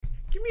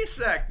Give me a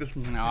sec.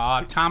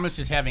 Thomas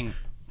is having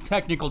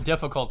technical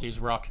difficulties,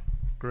 Ruck.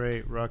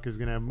 Great. Ruck is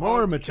going to have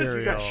more material.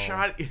 You got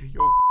shot.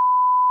 Yo.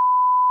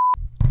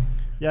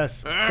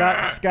 Yes.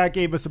 Scott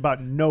gave us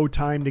about no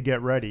time to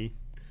get ready.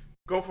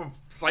 Go from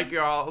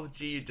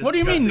psychology. What do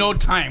you mean no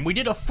time? We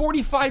did a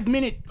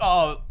 45-minute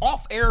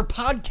off-air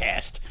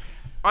podcast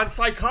on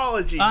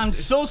psychology, on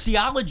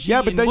sociology.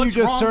 Yeah, but then and you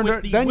just what's turned. wrong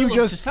with the Then you will of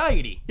just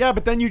society. Yeah,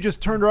 but then you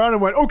just turned around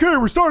and went, "Okay,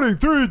 we're starting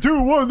 3,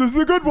 2, 1. This is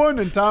a good one."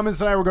 And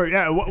Thomas and I were going,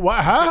 "Yeah,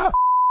 what? Huh?"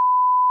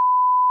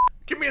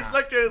 Give me a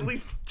sec to at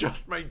least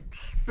adjust my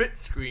spit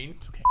screen.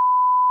 Okay.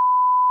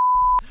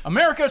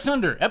 America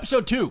Asunder,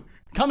 Episode 2.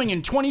 Coming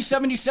in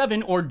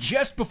 2077 or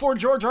just before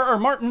George R.R.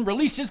 Martin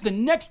releases the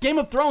next Game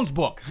of Thrones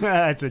book.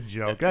 That's a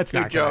joke. That's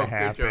not going to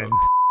happen.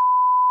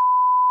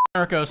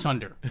 America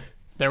Asunder.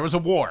 There was a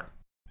war.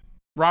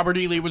 Robert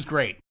E. Lee was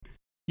great.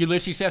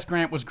 Ulysses S.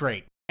 Grant was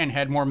great and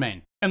had more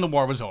men. And the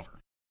war was over.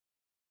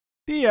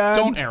 The end.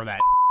 Don't air that.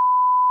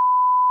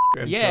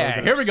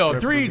 Yeah, here we go.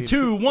 3,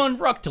 2, 1.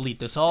 Ruck, delete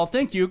this all.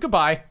 Thank you.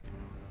 Goodbye.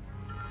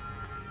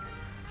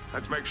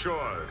 Let's make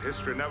sure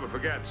history never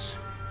forgets.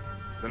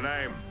 The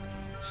name.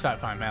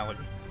 Sci-Fi Malady.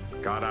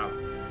 Got out.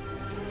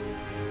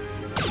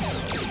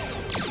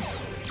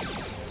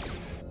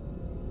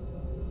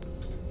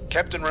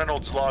 Captain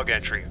Reynolds' log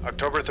entry,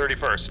 October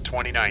 31st,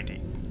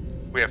 2090.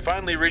 We have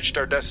finally reached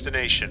our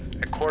destination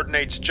at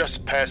coordinates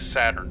just past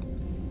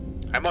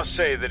Saturn. I must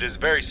say that it is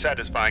very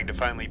satisfying to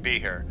finally be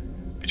here.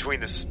 Between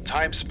the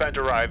time spent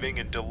arriving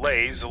and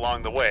delays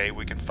along the way,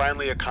 we can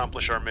finally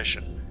accomplish our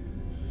mission.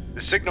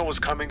 The signal was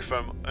coming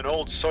from an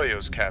old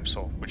Soyuz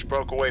capsule, which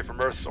broke away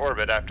from Earth's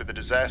orbit after the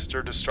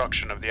disaster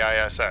destruction of the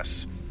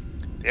ISS.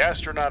 The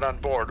astronaut on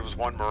board was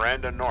one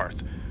Miranda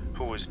North,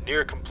 who was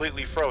near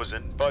completely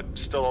frozen, but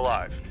still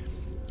alive.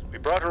 We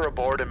brought her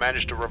aboard and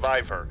managed to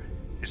revive her.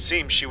 It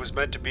seems she was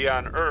meant to be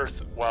on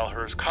Earth, while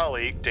her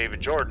colleague,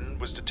 David Jordan,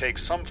 was to take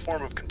some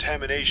form of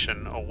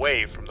contamination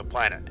away from the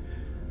planet.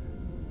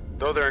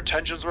 Though their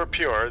intentions were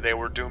pure, they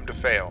were doomed to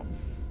fail.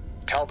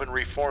 Calvin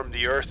reformed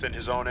the Earth in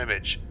his own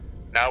image.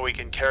 Now we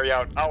can carry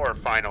out our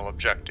final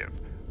objective,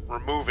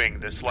 removing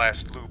this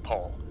last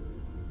loophole.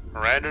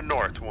 Miranda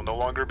North will no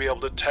longer be able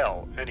to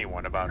tell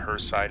anyone about her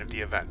side of the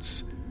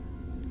events.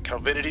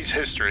 Calvinity's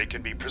history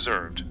can be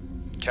preserved.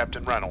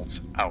 Captain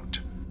Reynolds,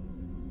 out.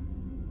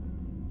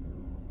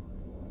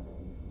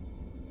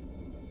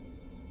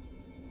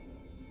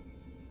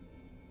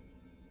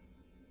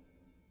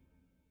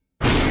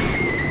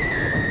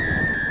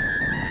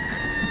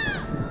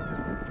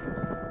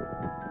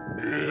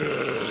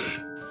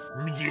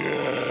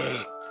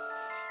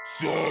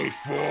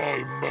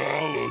 Sci-Fi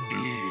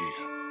Malady.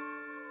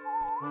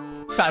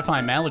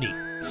 Sci-Fi Malady.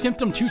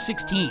 Symptom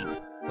 216.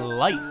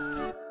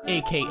 Life.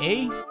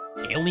 A.K.A.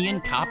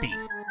 Alien Copy.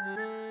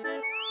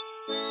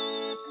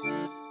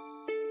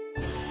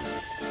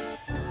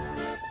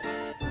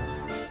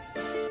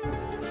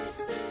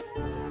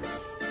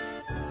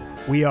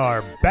 We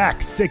are back,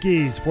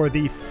 sickies, for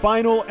the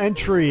final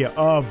entry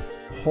of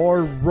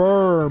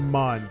Horror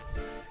Month.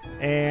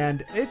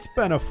 And it's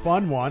been a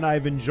fun one.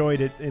 I've enjoyed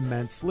it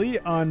immensely.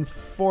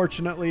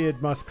 Unfortunately, it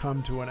must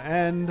come to an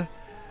end.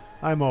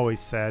 I'm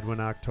always sad when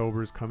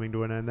October's coming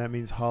to an end. That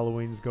means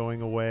Halloween's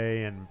going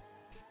away, and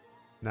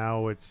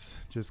now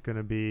it's just going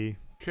to be...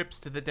 Trips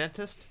to the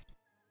dentist?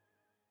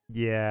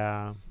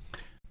 Yeah.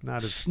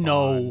 Not as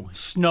snow,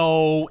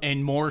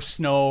 and more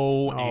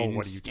snow, and,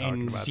 what are you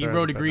talking about?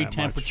 0-degree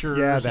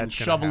temperatures, and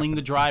shoveling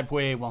the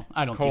driveway. Well,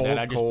 I don't do that.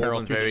 I just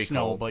barrel through the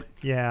snow. But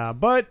yeah,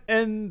 but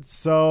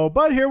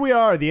here we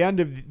are, the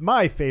end of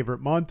my favorite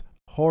month,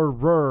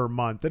 Horror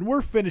Month, and we're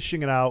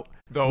finishing it out.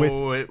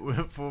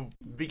 For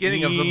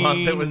beginning of the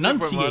month, it was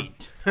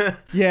Enunciate.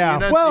 Yeah,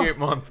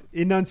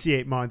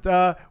 Enunciate month.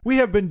 We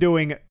have been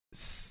doing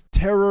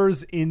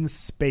terrors in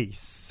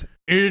space.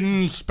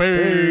 In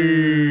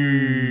space.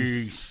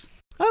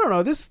 I don't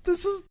know. This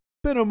has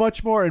been a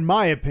much more, in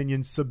my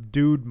opinion,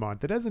 subdued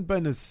month. It hasn't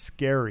been as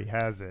scary,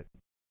 has it?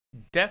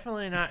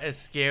 Definitely not as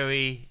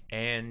scary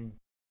and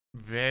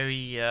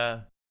very,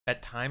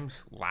 at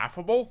times,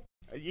 laughable.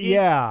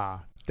 Yeah,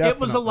 definitely. It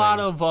was a lot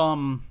of,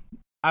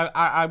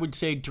 I would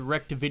say,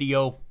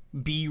 direct-to-video,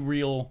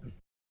 B-reel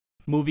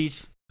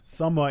movies.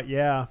 Somewhat,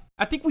 yeah.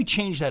 I think we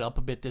changed that up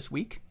a bit this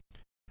week.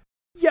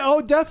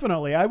 Yeah,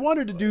 definitely. I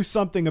wanted to do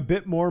something a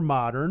bit more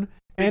modern.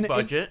 Big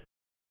budget.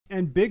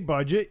 And big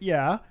budget,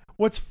 yeah.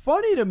 What's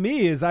funny to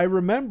me is I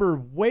remember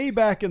way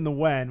back in the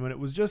when it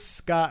was just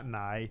Scott and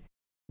I,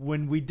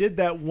 when we did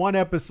that one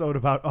episode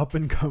about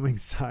up-and-coming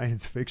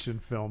science fiction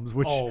films,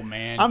 which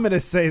man. I'm going to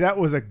say that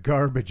was a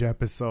garbage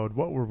episode.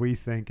 What were we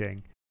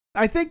thinking?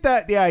 I think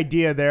that the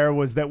idea there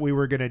was that we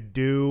were going to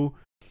do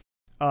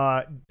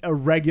a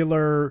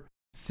regular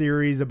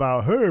series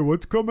about, hey,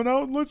 what's coming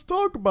out and let's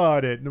talk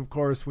about it. And of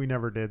course we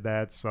never did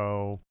that.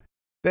 So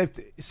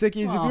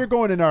sickies, if you're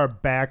going in our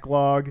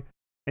backlog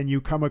and you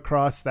come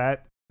across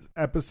that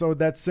episode,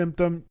 that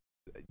symptom,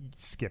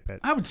 skip it.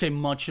 I would say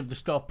much of the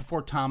stuff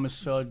before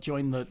Thomas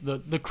joined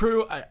the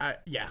crew.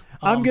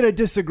 I'm going to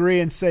disagree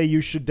and say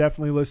you should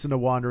definitely listen to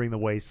Wandering the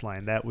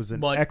Wasteland. That was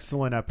an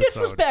excellent episode. This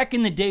was back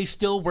in the day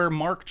still where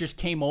Mark just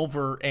came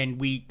over and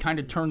we kind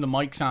of turned the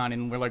mics on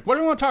and we're like, what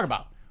do we want to talk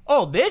about?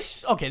 Oh,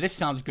 this? Okay, this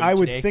sounds good I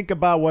today. would think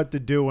about what to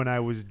do when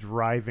I was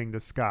driving to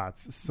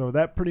Scott's. So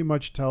that pretty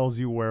much tells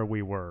you where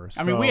we were.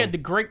 I mean, we had the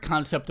great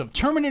concept of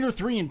Terminator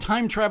 3 and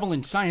time travel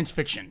in science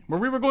fiction, where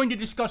we were going to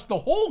discuss the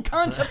whole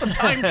concept of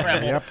time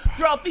travel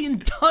throughout the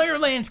entire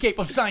landscape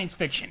of science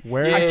fiction.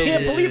 I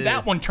can't believe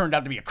that one turned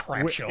out to be a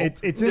crap show.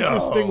 It's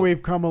interesting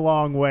we've come a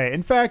long way.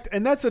 In fact,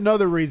 and that's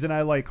another reason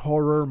I like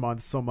Horror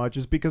Month so much,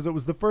 is because it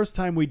was the first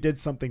time we did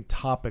something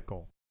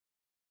topical.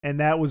 And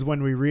that was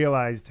when we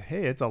realized,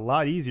 hey, it's a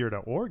lot easier to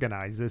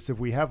organize this if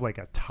we have like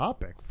a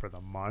topic for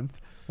the month.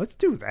 Let's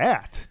do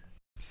that.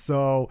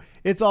 So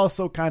it's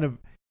also kind of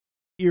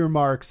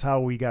earmarks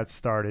how we got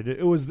started.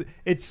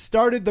 It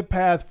started the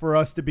path for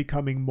us to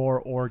becoming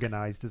more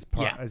organized as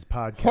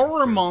podcasters.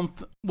 Horror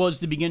Month was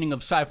the beginning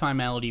of Sci-Fi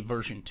Malady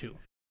version 2.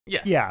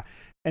 Yes. Yeah.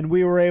 And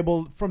we were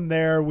able, from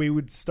there, we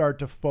would start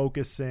to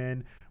focus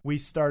in.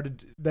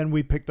 Then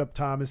we picked up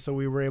Thomas, so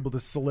we were able to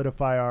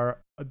solidify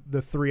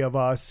the three of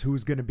us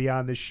who's going to be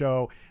on this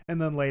show.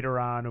 And then later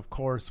on, of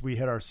course, we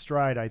hit our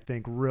stride, I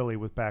think, really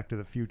with Back to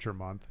the Future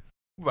Month.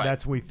 Right.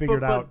 That's when we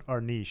figured out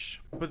our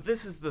niche. But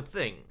this is the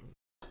thing.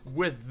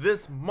 With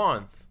this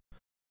month,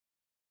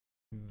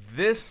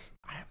 this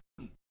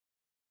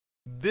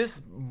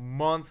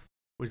month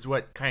was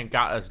what kind of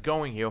got us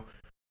going here.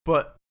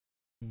 But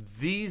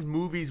these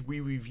movies we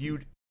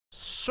reviewed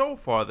so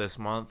far this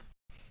month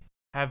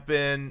have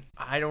been,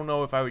 I don't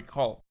know if I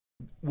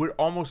would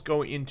almost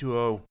go into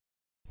a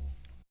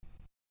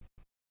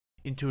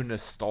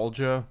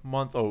nostalgia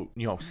month,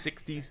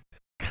 60s.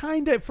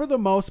 Kind of, for the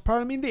most part.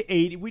 I mean, the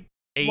 80s.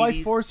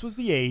 Life Force was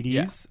the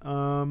 80s.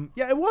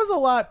 Yeah. It was a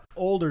lot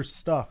older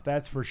stuff,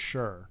 that's for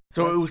sure.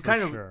 So it was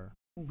kind of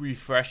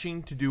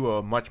refreshing to do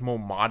a much more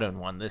modern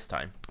one this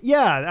time.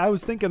 Yeah, I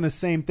was thinking the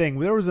same thing.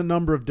 There was a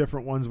number of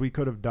different ones we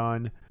could have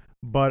done,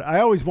 but I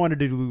always wanted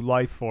to do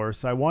Life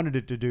Force. I wanted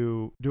it to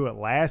do it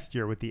last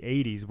year with the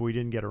 80s, but we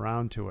didn't get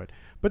around to it.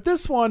 But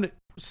this one,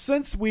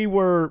 since we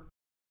were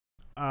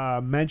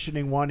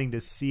mentioning wanting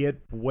to see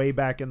it way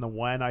back in the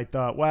when, I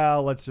thought,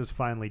 well, let's just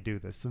finally do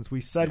this since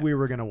we said we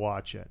were going to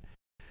watch it.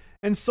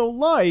 And so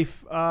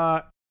Life,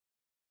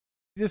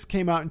 this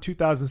came out in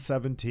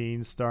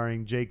 2017,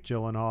 starring Jake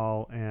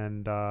Gyllenhaal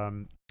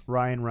and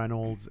Ryan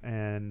Reynolds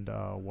and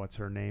what's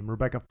her name,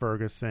 Rebecca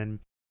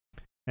Ferguson,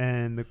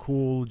 and the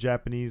cool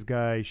Japanese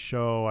guy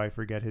Sho. I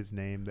forget his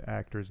name, the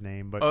actor's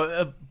name, but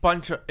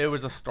it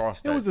was a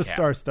star-studded. It was a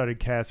star-studded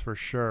cast for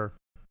sure.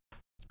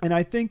 And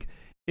I think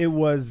it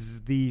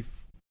was the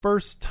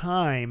first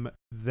time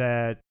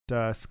that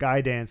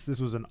Skydance, this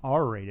was an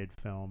R-rated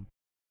film.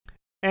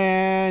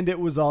 And it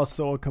was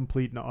also a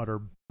complete and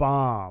utter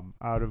bomb.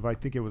 Out of, I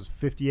think it was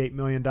 $58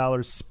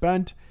 million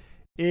spent,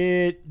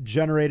 it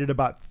generated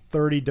about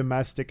 30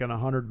 domestic and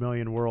 100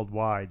 million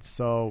worldwide.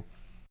 So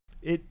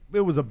it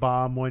was a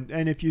bomb.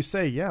 And if you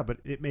say, yeah, but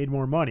it made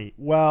more money,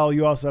 well,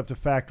 you also have to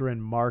factor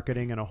in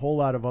marketing and a whole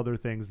lot of other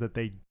things that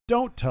they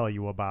don't tell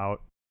you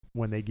about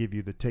when they give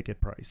you the ticket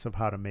price of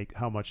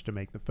how much to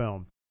make the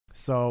film.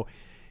 So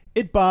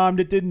it bombed.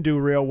 It didn't do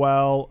real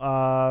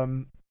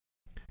well.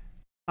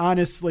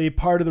 Honestly,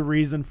 part of the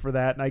reason for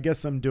that, and I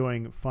guess I'm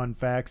doing fun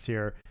facts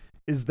here,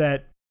 is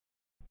that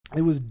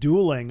it was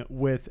dueling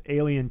with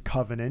Alien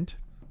Covenant,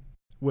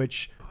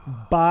 which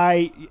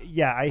I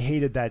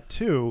hated that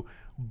too,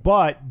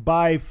 but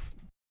by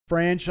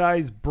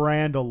franchise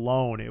brand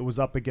alone, it was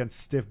up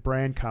against stiff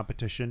brand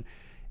competition.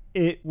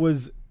 It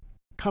was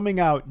coming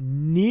out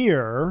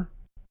near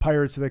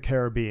Pirates of the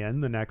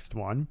Caribbean, the next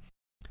one.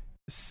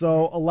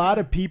 So a lot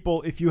of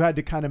people, if you had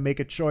to kind of make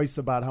a choice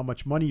about how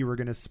much money you were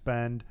going to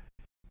spend,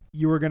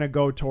 you were going to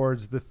go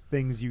towards the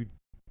things you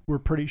were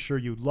pretty sure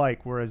you'd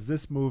like, whereas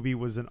this movie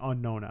was an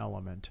unknown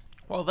element.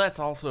 Well, that's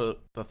also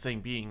the thing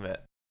being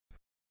that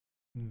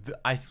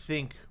I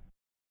think,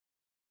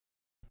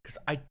 because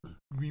I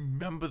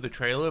remember the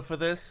trailer for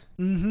this,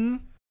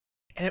 and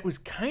it was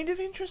kind of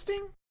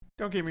interesting,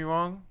 don't get me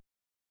wrong,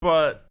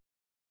 but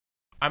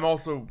I'm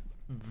also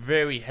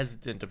very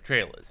hesitant of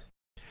trailers.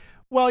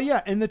 Well,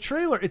 yeah, and the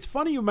trailer, it's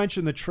funny you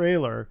mentioned the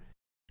trailer,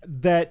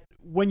 that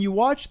when you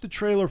watch the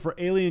trailer for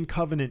Alien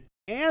Covenant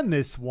and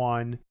this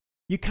one,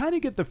 you kind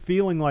of get the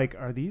feeling like,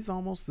 are these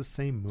almost the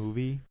same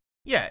movie?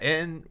 Yeah,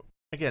 and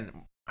again,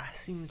 I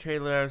seen the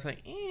trailer, I was like,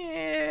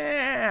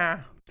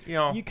 yeah,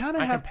 you kind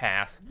of have to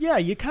pass. Yeah,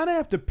 you kind of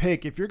have to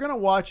pick. If you're going to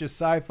watch a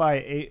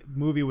sci-fi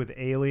movie with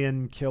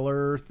alien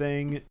killer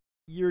thing,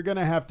 you're going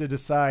to have to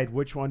decide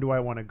which one do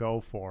I want to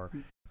go for.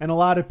 And a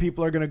lot of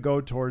people are going to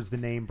go towards the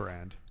name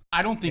brand.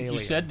 I don't think Alien. you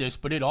said this,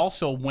 but it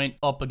also went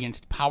up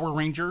against Power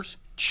Rangers,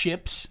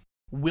 Chips,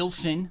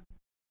 Wilson,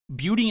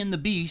 Beauty and the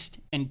Beast,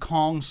 and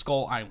Kong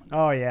Skull Island.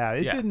 Oh yeah,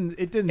 it didn't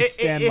stand much of a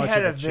chance. It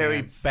had a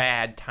very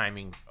bad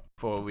timing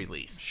for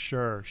release.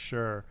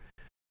 Sure.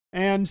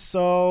 And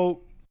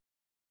so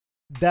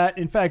that,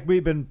 in fact,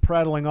 we've been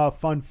prattling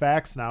off fun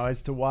facts now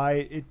as to why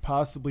it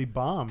possibly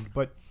bombed.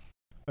 But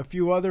a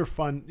few other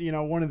fun,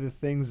 one of the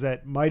things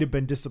that might have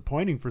been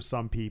disappointing for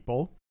some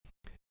people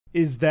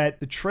is that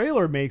the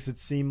trailer makes it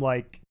seem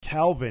like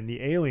Calvin,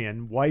 the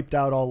alien, wiped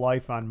out all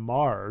life on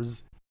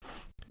Mars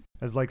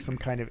as like some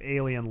kind of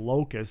alien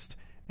locust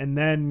and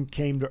then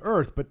came to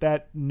Earth. But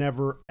that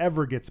never,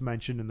 ever gets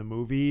mentioned in the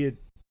movie.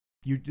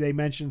 They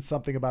mentioned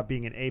something about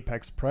being an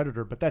apex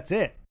predator, but that's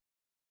it.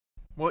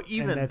 Well,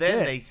 even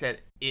then, they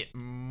said it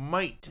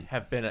might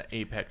have been an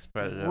apex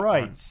predator.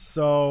 Right.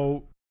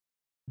 So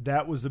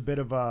that was a bit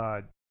of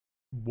a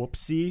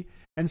whoopsie.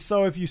 And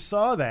so if you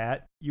saw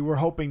that, you were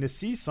hoping to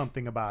see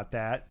something about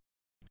that,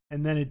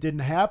 and then it didn't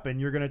happen,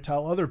 you're going to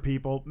tell other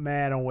people,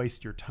 man, don't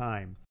waste your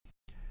time.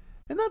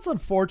 And that's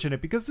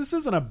unfortunate because this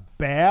isn't a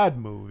bad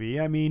movie.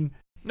 I mean...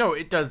 No,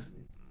 it does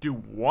do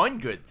one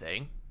good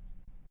thing.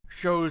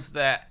 Shows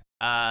that,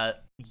 for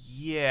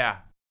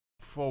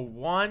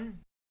one,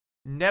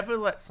 never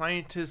let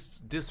scientists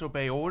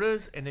disobey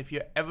orders, and if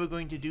you're ever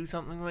going to do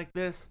something like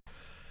this,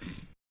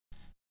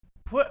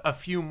 put a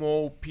few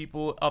more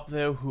people up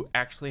there who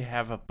actually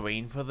have a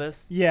brain for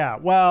this. Yeah,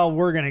 well,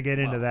 we're going to get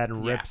into that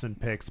in rips and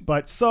picks.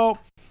 But so,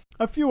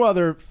 a few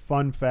other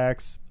fun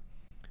facts.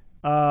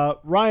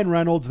 Ryan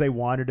Reynolds, they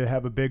wanted to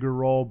have a bigger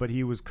role, but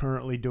he was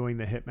currently doing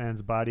The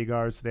Hitman's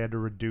Bodyguard, so they had to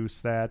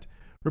reduce that.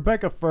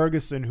 Rebecca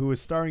Ferguson, who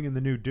is starring in the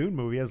new Dune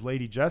movie as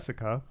Lady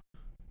Jessica.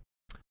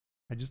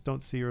 I just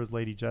don't see her as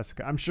Lady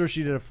Jessica. I'm sure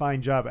she did a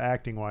fine job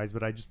acting-wise,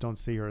 but I just don't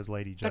see her as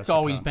Lady Jessica. That's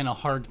always been a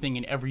hard thing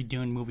in every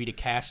Dune movie to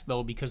cast,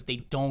 though, because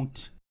they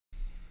don't...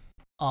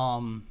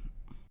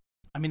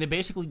 they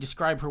basically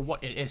describe her,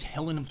 as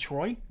Helen of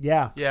Troy?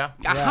 Yeah.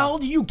 How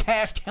do you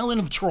cast Helen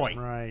of Troy?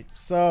 Right.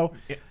 So...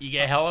 You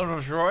get Helen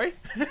of Troy?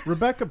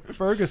 Rebecca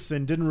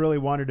Ferguson didn't really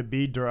want her to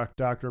be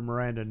Dr.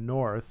 Miranda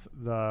North,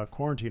 the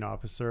quarantine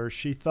officer.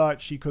 She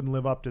thought she couldn't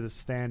live up to the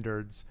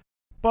standards.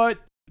 But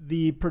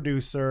the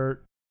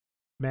producer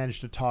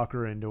managed to talk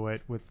her into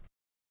it with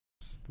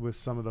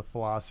some of the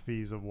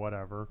philosophies of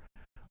whatever.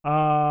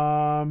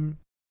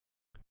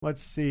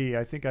 Let's see.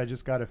 I think I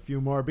just got a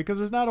few more because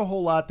there's not a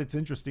whole lot that's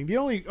interesting.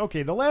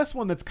 The last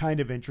one that's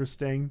kind of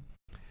interesting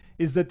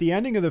is that the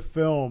ending of the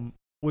film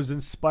was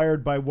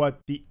inspired by what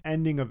the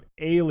ending of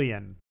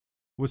Alien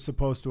was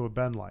supposed to have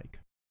been like.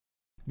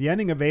 The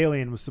ending of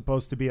Alien was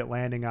supposed to be it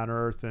landing on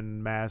Earth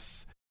and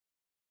mass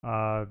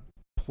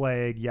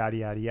plague, yada,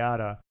 yada,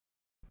 yada.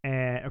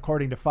 And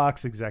according to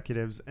Fox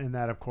executives, and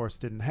that of course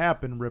didn't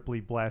happen, Ripley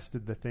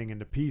blasted the thing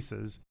into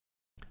pieces.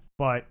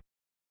 But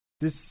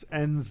this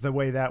ends the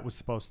way that was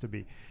supposed to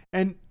be.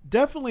 And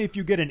definitely if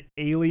you get an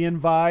Alien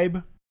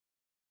vibe,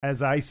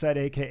 as I said,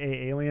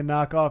 aka Alien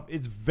knockoff,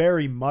 it's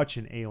very much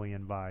an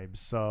Alien vibe.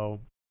 So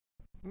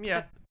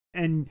yeah.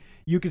 And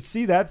you could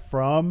see that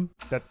from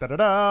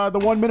the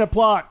 1 minute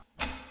plot.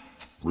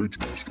 Rage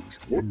Masters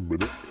 1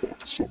 minute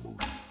plot summary.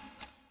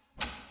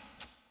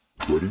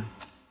 Ready,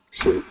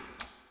 set,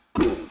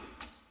 go.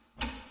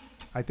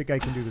 I think I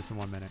can do this in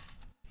 1 minute.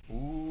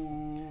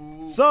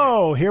 Ooh.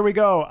 So, here we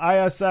go.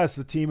 ISS,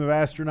 a team of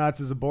astronauts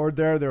is aboard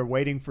there. They're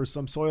waiting for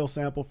some soil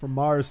sample from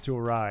Mars to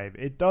arrive.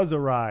 It does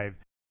arrive.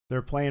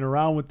 They're playing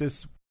around with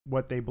this,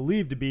 what they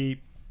believe to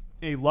be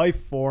a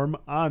life form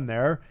on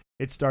there.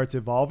 It starts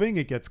evolving,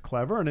 it gets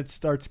clever, and it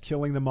starts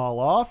killing them all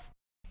off.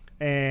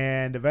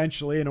 And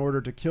eventually, in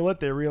order to kill it,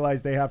 they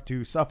realize they have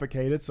to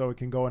suffocate it so it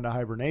can go into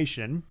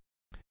hibernation.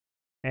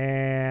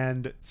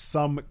 And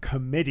some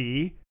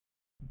committee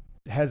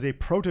has a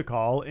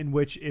protocol in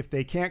which if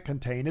they can't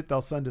contain it,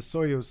 they'll send a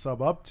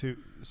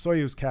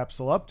Soyuz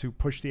capsule up to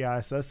push the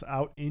ISS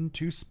out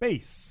into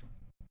space.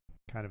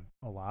 Kind of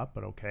a lot,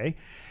 but okay.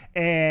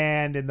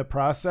 And in the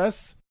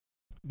process,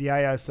 the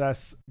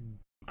ISS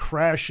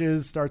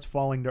crashes, starts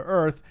falling to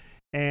Earth,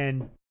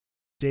 and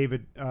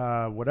David,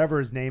 whatever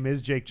his name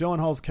is, Jake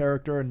Gyllenhaal's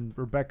character and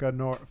Rebecca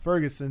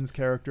Ferguson's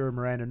character,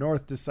 Miranda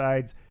North,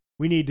 decides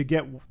we need to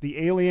get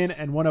the alien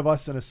and one of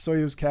us in a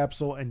Soyuz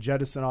capsule and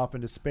jettison off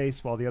into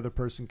space while the other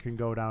person can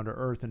go down to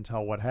Earth and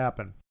tell what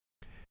happened.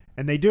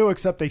 And they do,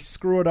 except they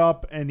screw it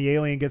up, and the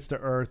alien gets to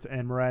Earth,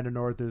 and Miranda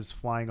North is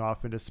flying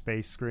off into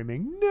space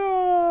screaming, "No!"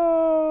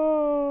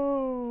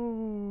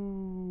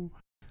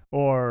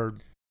 Or,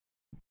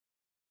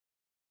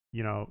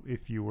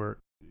 if you were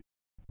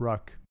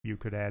Ruck, you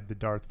could add the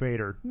Darth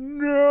Vader,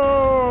 "No!"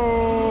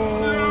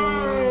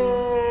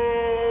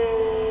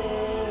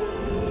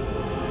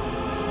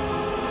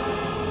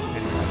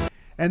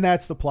 And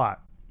that's the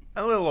plot.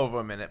 A little over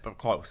a minute, but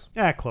close.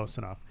 Yeah, close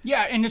enough.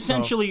 Yeah, and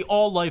essentially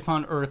all life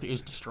on Earth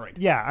is destroyed.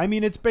 Yeah, I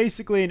mean, it's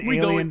basically we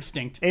go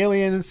extinct.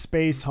 Alien in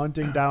space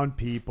hunting down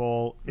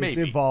people. It's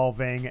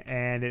evolving,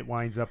 and it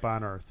winds up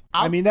on Earth.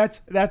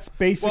 That's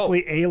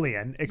basically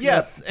Alien,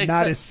 except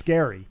not as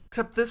scary.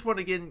 Except this one,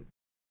 again,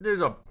 there's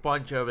a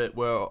bunch of it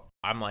where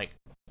I'm like,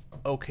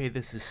 okay,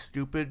 this is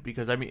stupid,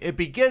 because, it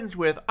begins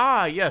with,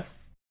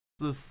 yes,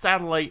 the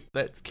satellite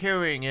that's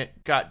carrying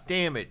it got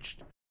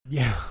damaged.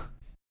 Yeah.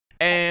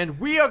 And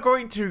we are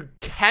going to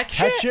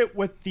catch it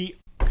with the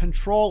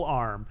control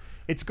arm.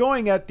 It's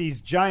going at these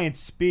giant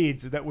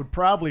speeds that would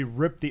probably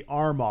rip the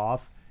arm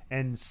off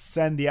and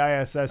send the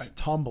ISS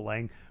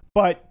tumbling.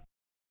 But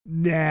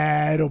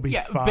nah, it'll be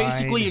fine.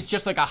 Basically, it's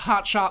just like a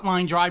hot shot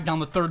line drive down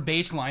the third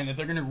baseline that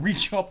they're going to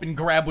reach up and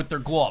grab with their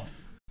glove.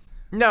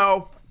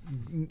 No.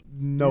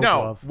 No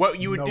glove. What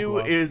you would do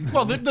is...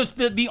 Well,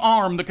 the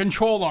arm, the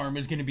control arm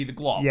is going to be the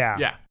glove.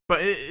 Yeah.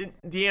 But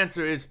the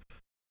answer is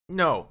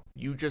no.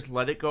 You just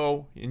let it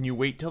go and you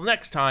wait till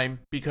next time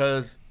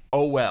because,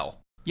 oh well.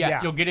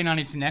 Yeah, you'll get in on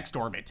its next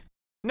orbit.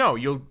 No,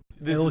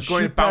 this is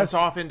going to bounce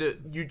off into...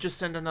 You just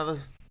send another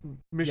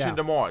mission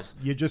to Mars.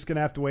 You're just going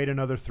to have to wait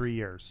another 3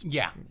 years.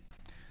 Yeah.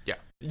 Yeah.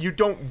 You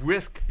don't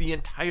risk the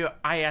entire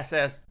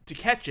ISS to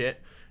catch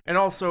it. And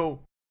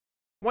also,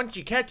 once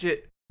you catch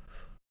it,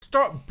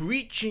 start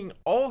breaching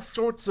all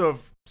sorts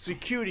of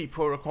security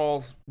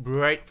protocols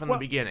right from the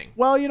beginning.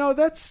 Well,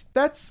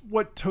 that's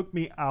what took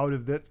me out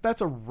of this.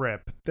 That's a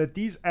rip. That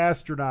these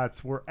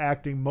astronauts were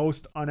acting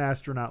most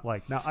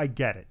un-astronaut-like. Now, I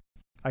get it,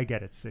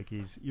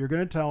 Sickies. You're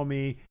going to tell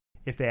me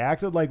if they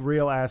acted like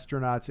real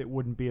astronauts, it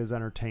wouldn't be as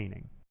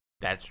entertaining.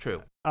 That's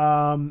true.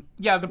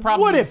 Yeah, the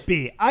problem would it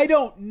be? I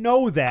don't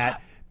know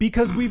that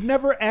because we've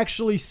never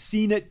actually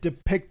seen it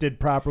depicted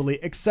properly,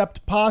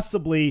 except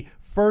possibly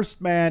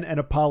First Man and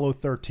Apollo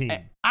 13.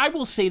 I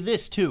will say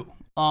this, too.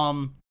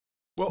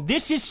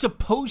 This is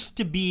supposed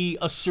to be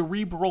a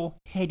cerebral,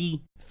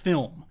 heady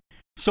film.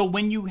 So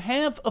when you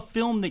have a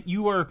film that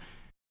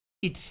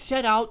it's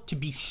set out to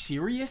be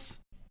serious,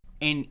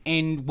 and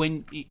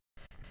when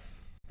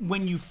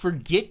you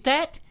forget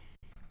that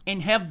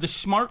and have the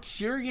smart,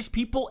 serious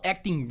people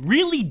acting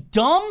really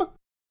dumb,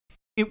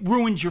 it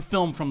ruins your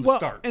film from the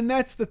start. And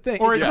that's the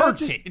thing. Or it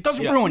hurts it. It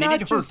doesn't ruin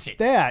it, it hurts it.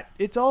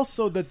 It's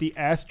also that the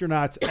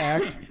astronauts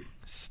act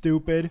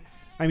stupid.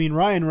 I mean,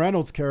 Ryan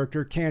Reynolds'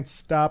 character can't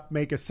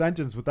make a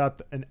sentence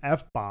without an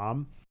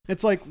F-bomb.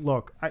 It's like,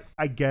 look,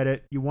 I get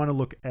it. You want to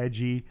look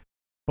edgy,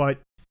 but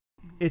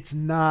it's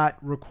not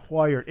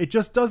required. It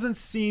just doesn't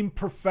seem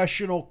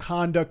professional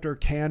conduct or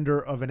candor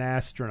of an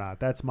astronaut.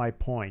 That's my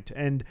point.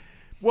 And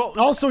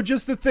also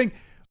just the thing,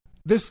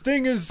 this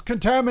thing is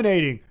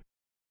contaminating.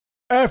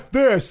 F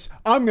this.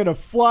 I'm going to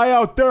fly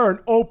out there and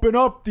open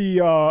up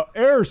the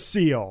air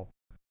seal.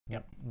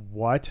 Yep.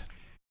 What?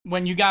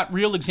 When you got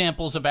real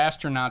examples of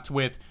astronauts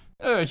with,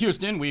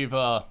 Houston, we've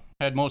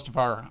had most of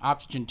our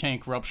oxygen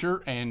tank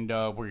rupture, and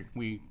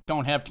we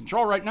don't have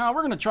control right now.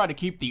 We're going to try to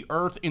keep the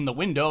Earth in the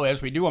window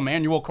as we do a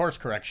manual course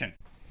correction.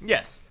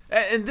 Yes.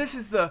 And this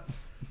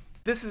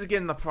is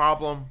again the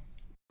problem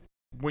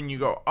when you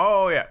go,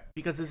 oh yeah,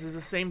 because this is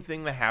the same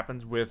thing that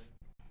happens with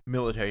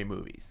military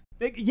movies.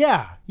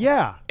 Yeah.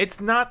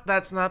 That's not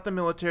the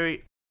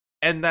military,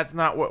 and that's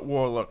not what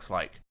war looks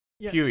like.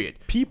 Yeah. Period.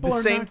 The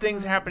same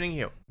thing's happening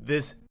here.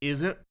 This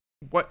isn't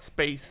what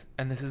space,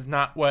 and this is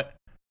not what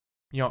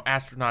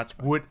astronauts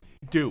would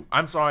do.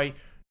 I'm sorry,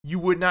 you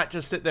would not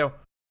just sit there.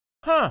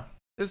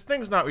 This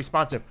thing's not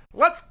responsive.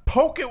 Let's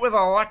poke it with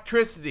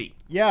electricity.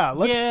 Yeah,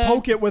 let's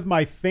poke it with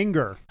my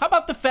finger. How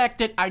about the fact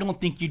that I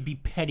don't think you'd be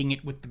petting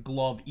it with the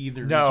glove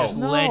either? No. Just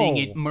letting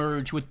it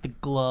merge with the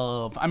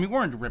glove. I mean,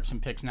 we're into rips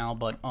and picks now,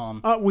 but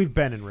we've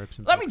been in rips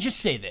and picks. Let me just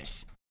say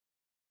this.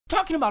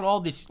 Talking about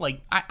all this,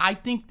 I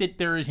think that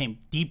there is a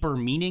deeper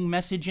meaning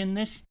message in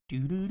this.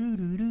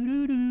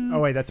 Oh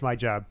wait, that's my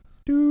job.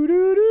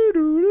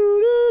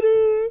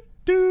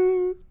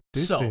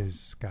 This is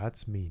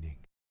Scott's meaning.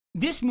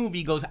 This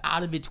movie goes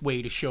out of its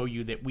way to show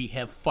you that we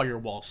have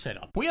firewall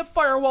set up. We have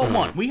Firewall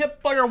 1. We have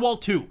Firewall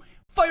 2.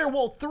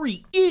 Firewall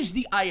 3 is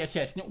the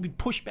ISS, and it will be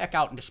pushed back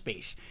out into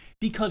space.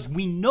 Because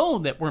we know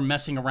that we're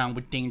messing around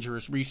with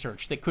dangerous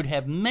research that could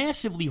have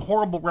massively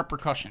horrible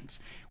repercussions.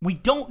 We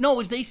don't know,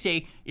 as they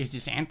say, is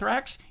this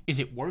anthrax? Is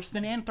it worse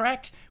than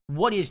anthrax?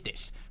 What is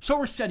this? So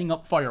we're setting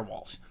up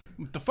firewalls.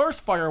 If the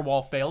first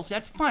firewall fails,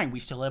 that's fine. We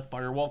still have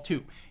Firewall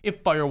 2.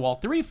 If Firewall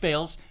 3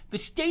 fails, the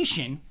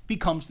station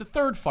becomes the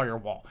third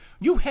firewall.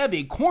 You have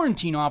a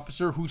quarantine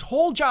officer whose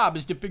whole job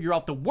is to figure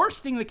out the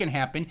worst thing that can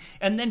happen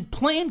and then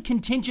plan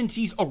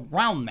contingencies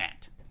around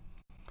that.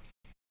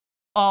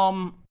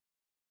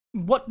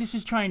 What this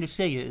is trying to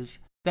say is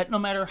that no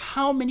matter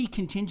how many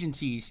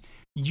contingencies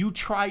you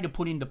try to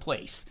put into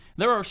place,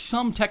 there are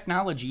some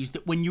technologies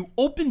that when you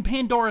open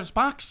Pandora's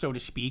box, so to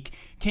speak,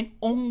 can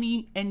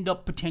only end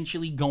up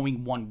potentially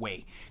going one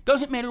way.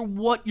 Doesn't matter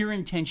what your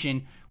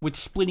intention with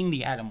splitting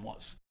the atom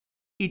was.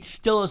 It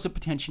still has the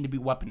potential to be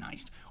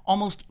weaponized.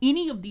 Almost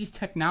any of these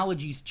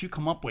technologies that you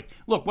come up with,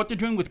 look, what they're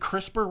doing with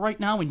CRISPR right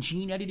now in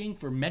gene editing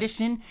for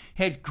medicine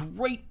has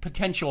great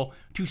potential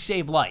to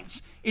save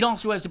lives. It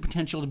also has the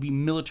potential to be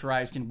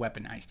militarized and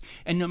weaponized.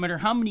 And no matter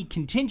how many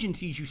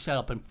contingencies you set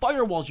up and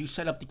firewalls you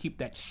set up to keep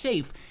that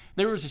safe,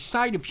 there is a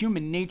side of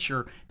human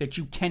nature that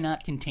you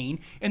cannot contain.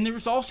 And there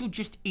is also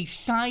just a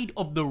side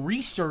of the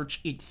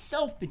research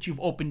itself that you've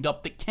opened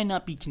up that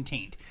cannot be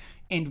contained.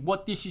 And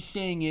what this is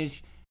saying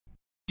is,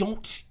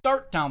 don't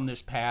start down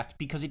this path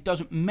because it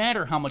doesn't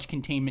matter how much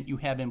containment you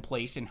have in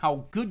place and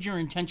how good your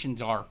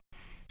intentions are.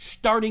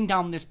 Starting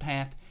down this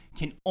path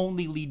can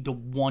only lead to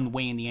one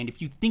way in the end.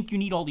 If you think you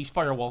need all these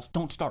firewalls,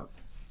 don't start.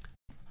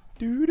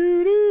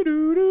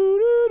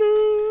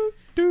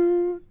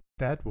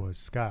 That was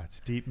Scott's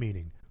deep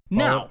meaning.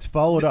 Now,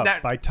 followed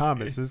up by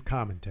Thomas's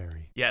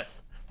commentary.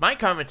 Yes. My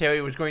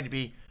commentary was going to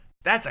be,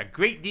 that's a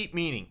great deep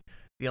meaning.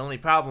 The only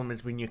problem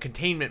is when your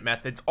containment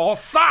methods all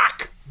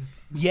suck.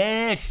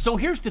 Yes. So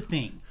here's the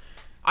thing.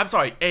 I'm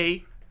sorry,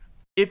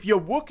 if you're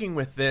working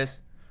with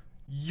this,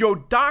 your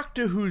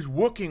doctor who's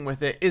working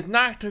with it is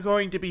not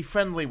going to be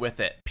friendly with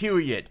it,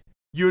 period.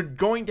 You're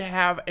going to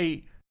have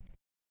a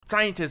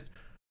scientist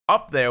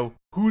up there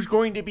who's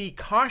going to be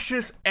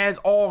cautious as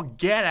all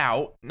get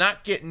out,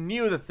 not getting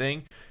near the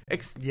thing.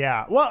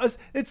 Yeah, well,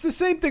 it's the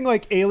same thing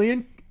like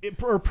Alien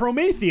or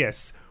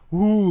Prometheus.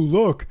 Ooh,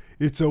 look,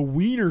 it's a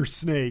wiener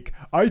snake.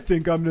 I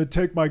think I'm going to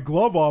take my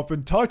glove off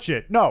and touch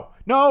it. No.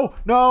 No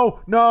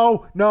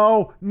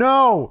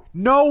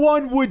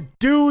one would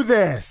do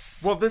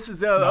this. Well, this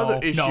is the other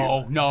issue.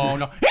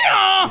 No.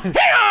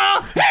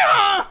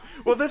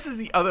 Well, this is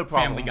the other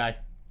problem. Family Guy.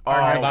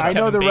 I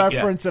know the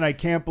reference, and I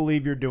can't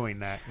believe you're doing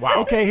that.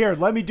 Wow. Okay, here,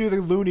 let me do the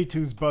Looney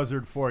Tunes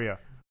buzzard for you.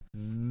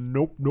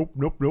 Nope. No.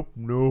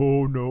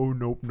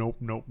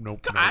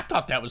 I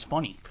thought that was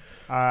funny.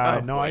 No,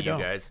 I don't.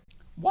 You guys.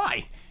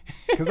 Why?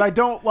 Because I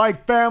don't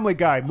like Family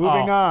Guy.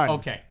 Moving on.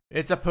 Okay.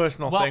 It's a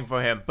personal thing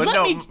for him. But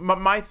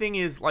my thing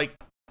is, like,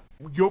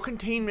 your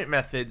containment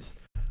methods,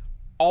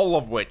 all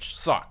of which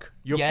suck.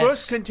 Your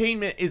first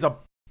containment is a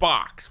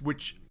box,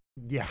 which,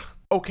 yeah,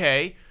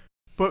 okay.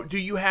 But do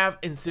you have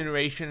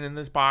incineration in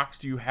this box?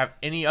 Do you have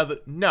any other?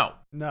 No.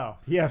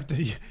 He has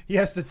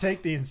to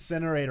take the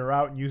incinerator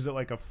out and use it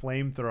like a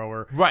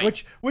flamethrower. Right.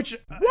 Which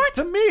what?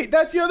 To me,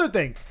 that's the other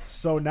thing.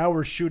 So now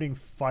we're shooting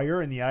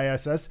fire in the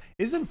ISS.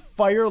 Isn't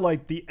fire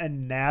like the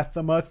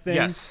anathema thing?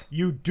 Yes.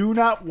 You do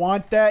not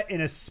want that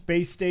in a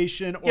space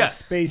station or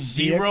space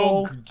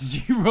vehicle.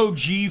 Zero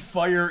G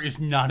fire is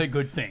not a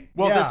good thing.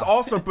 Well, this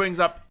also brings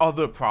up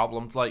other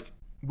problems. Like,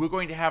 we're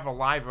going to have a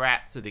live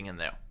rat sitting in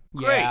there.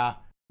 Great. Yeah.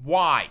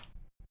 Why?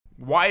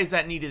 Why is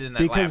that needed in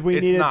that because lab? We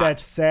it's needed not. that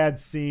sad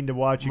scene to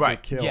watch you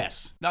get killed.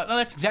 Yes. No,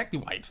 that's exactly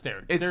why it's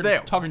there. It's there.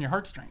 there. Tugging your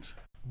heartstrings.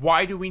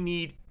 Why do we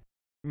need,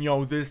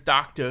 this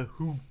doctor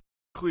who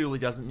clearly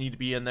doesn't need to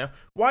be in there?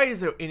 Why is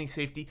there any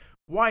safety?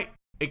 Why?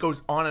 It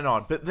goes on and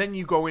on. But then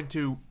you go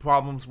into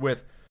problems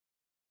with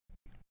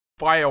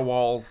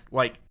firewalls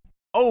like,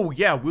 oh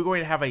yeah, we're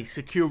going to have a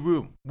secure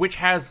room, which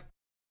has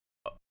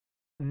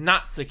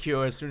not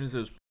secure as soon as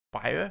there's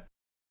fire.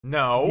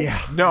 No.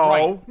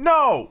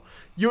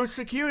 Your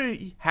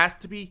security has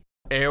to be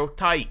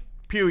airtight,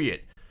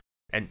 period.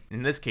 And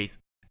in this case,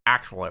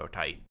 actual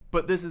airtight.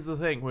 But this is the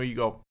thing where you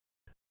go,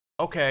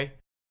 okay,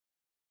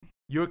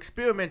 you're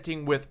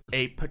experimenting with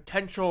a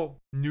potential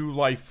new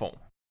life form.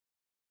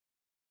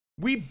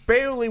 We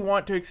barely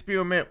want to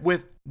experiment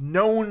with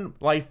known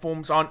life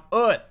forms on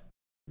Earth.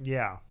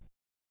 Yeah.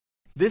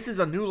 This is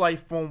a new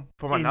life form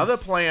from another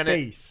planet.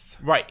 Space.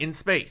 Right, in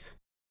space.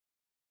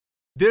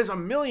 There's a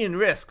million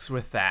risks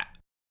with that.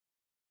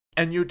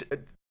 And your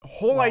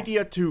whole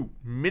idea to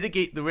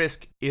mitigate the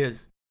risk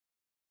is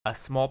a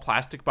small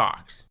plastic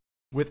box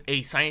with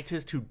a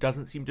scientist who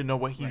doesn't seem to know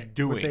what he's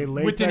doing.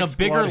 Within a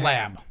bigger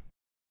lab.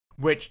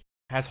 Which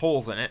has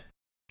holes in it.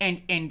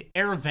 And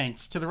air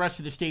vents to the rest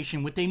of the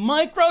station with a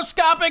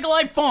microscopic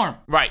life form.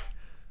 Right.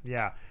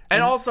 Yeah.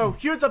 And also,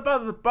 here's a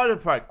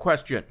butterfly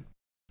question.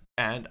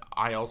 And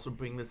I also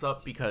bring this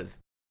up because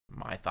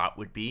my thought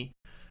would be,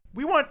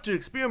 we want to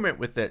experiment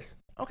with this.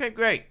 Okay,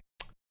 great.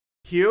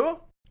 Here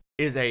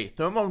is a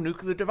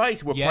thermonuclear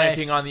device we're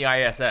planting on the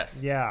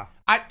ISS. Yeah.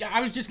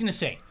 I was just going to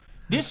say,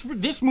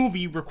 this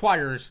movie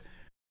requires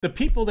the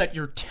people that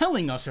you're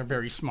telling us are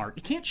very smart.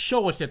 You can't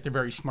show us that they're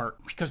very smart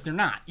because they're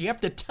not. You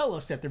have to tell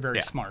us that they're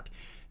very smart.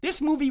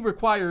 This movie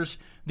requires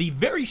the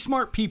very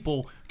smart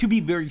people to be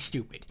very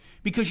stupid.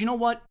 Because you know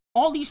what?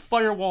 All these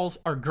firewalls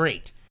are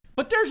great.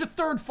 But there's a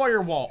third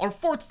firewall or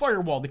fourth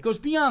firewall that goes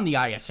beyond the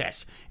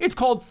ISS. It's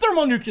called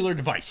thermonuclear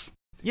device.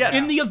 Yes.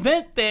 In the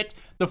event that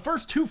the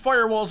first two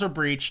firewalls are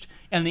breached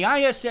and the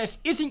ISS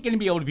isn't going to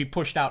be able to be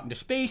pushed out into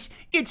space,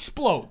 it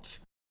explodes.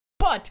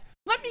 But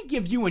let me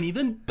give you an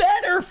even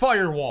better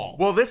firewall.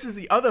 Well, this is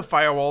the other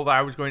firewall that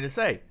I was going to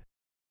say.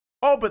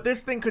 Oh, but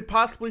this thing could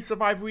possibly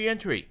survive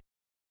re-entry.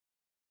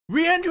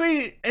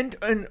 Re-entry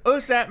in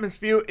Earth's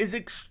atmosphere is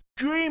extremely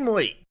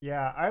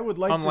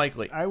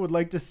unlikely. I would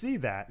like to see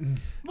that.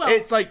 Well,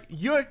 it's like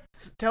you're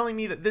telling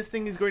me that this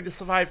thing is going to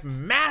survive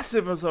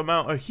massive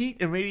amount of heat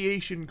and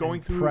radiation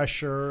going through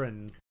pressure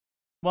and.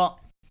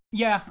 Well,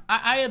 yeah,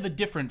 I have a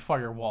different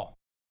firewall.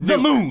 The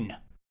moon.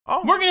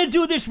 Oh. We're going to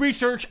do this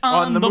research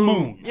on the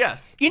moon.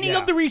 Yes. Any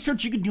of the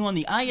research you could do on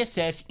the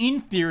ISS, in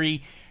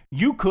theory,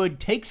 you could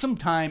take some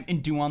time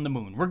and do on the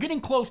moon. We're getting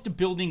close to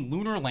building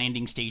lunar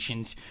landing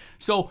stations,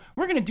 so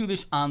we're going to do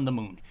this on the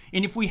moon.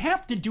 And if we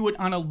have to do it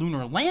on a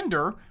lunar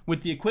lander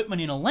with the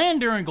equipment in a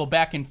lander and go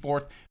back and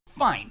forth,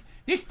 fine.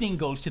 This thing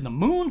goes to the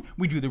moon.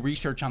 We do the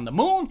research on the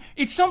moon.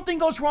 If something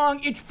goes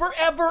wrong, it's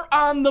forever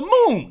on the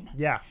moon.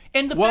 Yeah.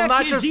 And the Well, fact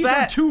not is, just these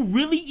that. are two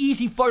really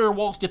easy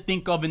firewalls to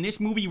think of, and this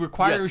movie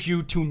requires Yes.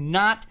 you to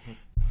not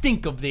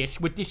think of this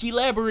with this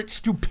elaborate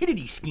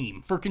stupidity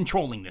scheme for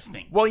controlling this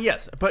thing. Well,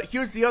 yes, but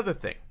here's the other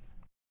thing.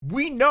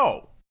 We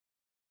know,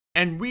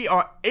 and we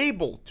are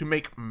able to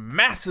make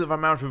massive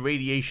amounts of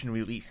radiation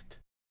released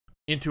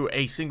into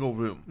a single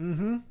room.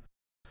 Mm-hmm.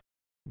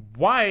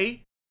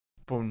 Why,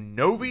 for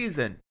no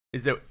reason,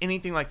 is there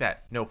anything like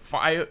that? No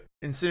fire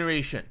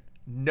incineration,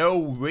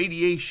 no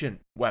radiation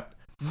weapon,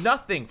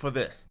 nothing for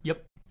this.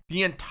 Yep.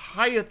 The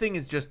entire thing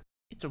is just,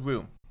 it's a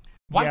room.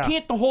 Why Yeah.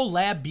 can't the whole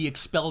lab be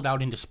expelled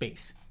out into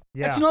space?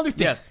 Yeah. That's another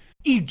thing. Yes.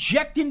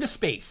 Eject into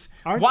space.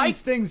 Aren't Why?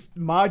 these things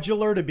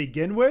modular to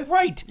begin with?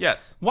 Right.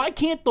 Yes. Why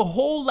can't the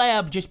whole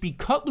lab just be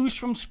cut loose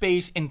from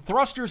space and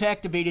thrusters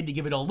activated to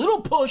give it a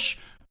little push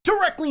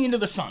directly into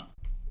the sun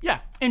Yeah.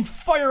 and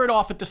fire it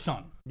off at the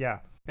sun? Yeah.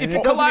 If And it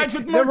doesn't- collides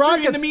with the Mercury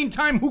in the rockets-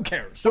 meantime, who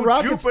cares? The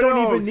rockets Jupiter,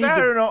 don't even need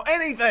Saturn, to, or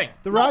anything.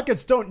 the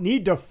rockets don't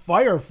need to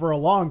fire for a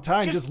long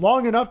time, just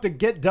long enough to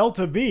get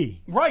Delta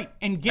V. Right,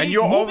 and get And it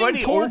you're moving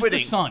already towards orbiting.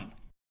 the sun.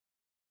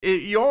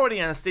 You're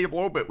already on a stable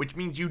orbit, which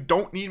means you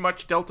don't need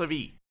much delta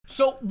V.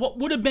 So what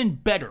would have been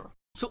better?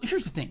 So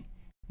here's the thing.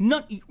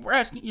 We're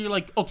asking, you're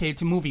like, okay,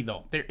 it's a movie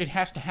though. It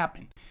has to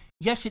happen.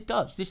 Yes, it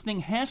does. This thing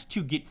has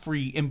to get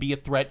free and be a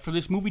threat for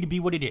this movie to be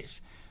what it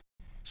is.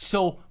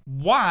 So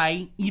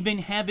why even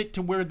have it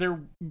to where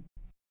they're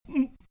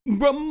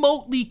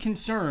remotely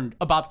concerned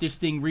about this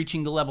thing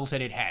reaching the levels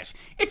that it has?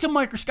 It's a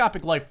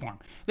microscopic life form.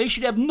 They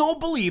should have no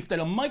belief that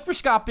a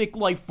microscopic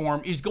life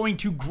form is going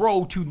to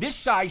grow to this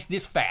size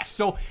this fast.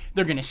 So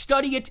they're going to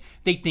study it.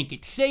 They think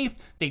it's safe.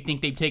 They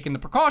think they've taken the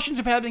precautions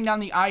of having it on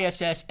the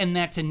ISS, and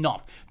that's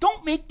enough.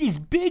 Don't make this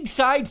big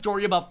side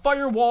story about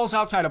firewalls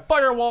outside of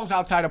firewalls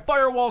outside of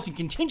firewalls and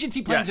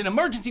contingency plans Yes. and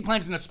emergency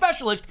plans and a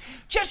specialist.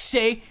 Just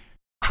say,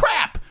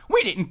 crap,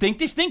 we didn't think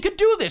this thing could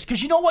do this,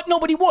 because you know what?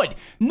 Nobody would.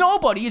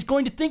 Nobody is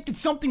going to think that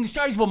something the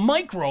size of a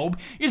microbe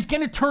is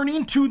going to turn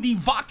into the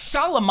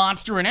Voxala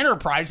monster in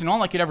Enterprise, and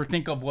all I could ever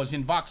think of was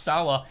in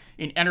Voxala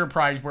in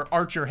Enterprise, where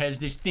Archer has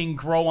this thing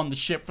grow on the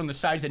ship from the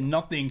size of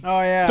nothing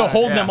to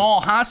hold them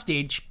all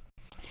hostage.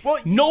 Well,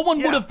 No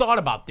one would have thought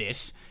about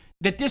this,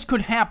 that this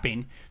could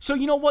happen, so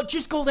you know what?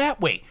 Just go that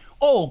way.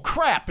 Oh,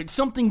 crap, it's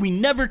something we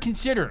never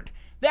considered.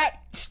 That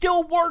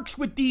still works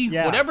with the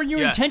whatever your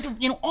Yes. intent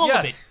of, all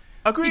of it.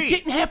 Agreed. It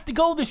didn't have to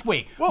go this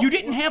way. Well, you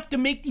didn't have to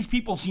make these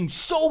people seem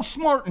so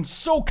smart and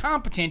so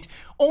competent,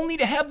 only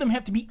to have them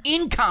have to be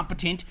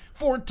incompetent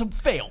for it to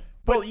fail.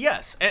 Well,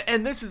 yes,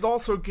 and this is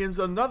also gives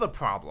another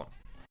problem,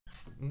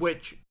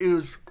 which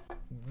is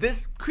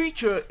this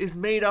creature is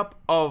made up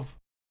of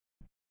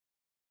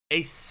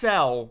a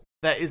cell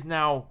that is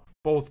now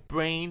both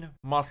brain,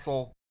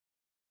 muscle,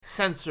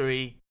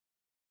 sensory,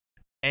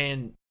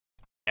 and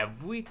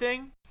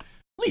everything.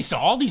 Lisa,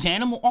 all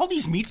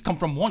these meats come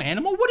from one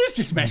animal? What is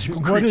this magical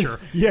creature?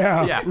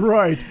 Yeah.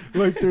 Right.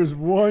 Like there's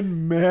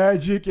one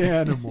magic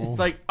animal. It's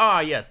like,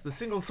 yes, the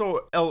single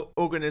cell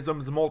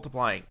organism is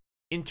multiplying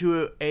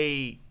into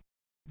a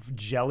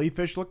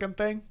jellyfish looking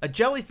thing? A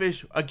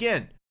jellyfish,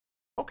 again,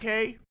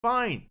 okay,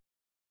 fine.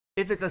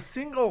 If it's a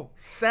single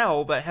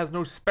cell that has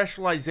no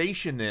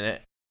specialization in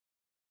it,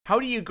 how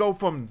do you go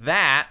from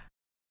that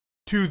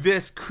to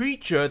this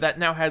creature that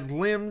now has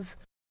limbs,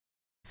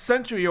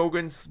 sensory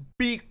organs,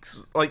 speaks?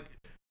 Like,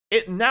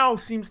 it now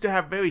seems to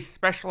have very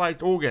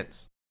specialized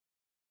organs.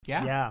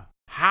 Yeah. Yeah.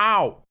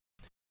 How?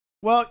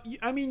 Well,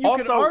 I mean, you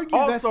could Also- argue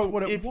that's also,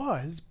 what it if-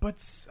 was, but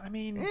I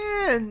mean,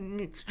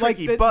 It's Like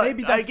tricky, that- but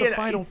maybe that's the again,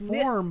 final it's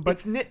form, but-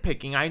 it's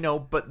nitpicking, I know,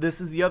 but this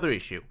is the other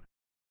issue.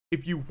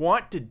 If you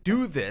want to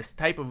do this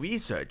type of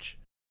research,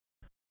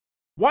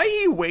 why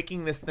are you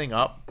waking this thing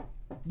up?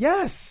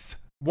 yes.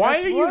 Why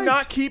That's are you right.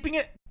 not keeping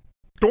it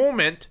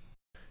dormant,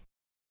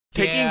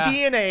 taking Yeah.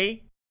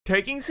 DNA,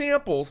 taking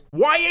samples?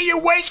 Why are you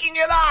waking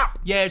it up?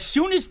 Yeah, as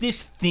soon as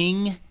this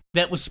thing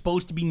that was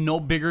supposed to be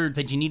no bigger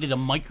that you needed a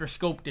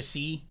microscope to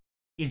see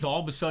is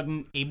all of a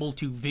sudden able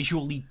to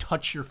visually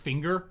touch your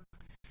finger,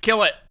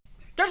 Kill it.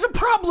 there's a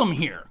problem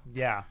here.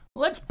 Yeah.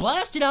 Let's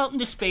blast it out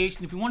into space,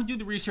 and if you want to do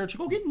the research,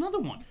 go get another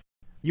one.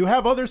 You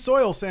have other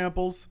soil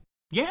samples.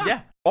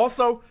 Yeah.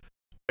 Also,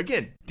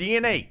 again,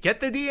 DNA. Get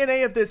the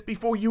DNA of this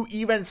before you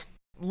even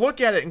look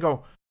at it and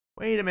go,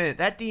 wait a minute,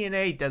 that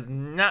DNA does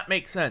not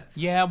make sense.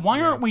 Yeah, why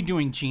aren't we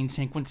doing gene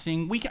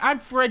sequencing?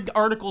 I've read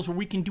articles where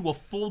we can do a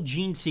full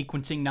gene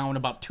sequencing now in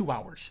about 2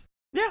 hours.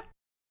 Yeah.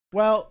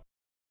 Well,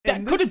 That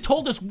and could have this-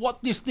 told us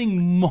what this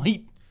thing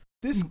might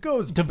this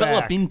goes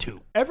develop back.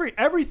 into.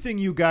 Everything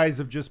you guys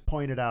have just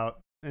pointed out,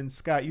 and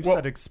Scott, you Well,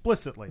 said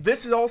explicitly.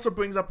 This also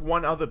brings up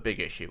one other big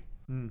issue.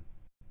 Hmm.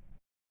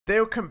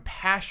 Their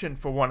compassion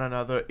for one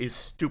another is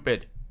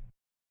stupid.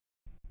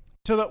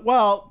 To the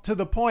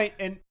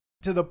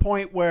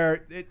point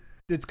where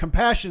its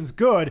compassion's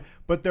good,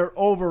 but they're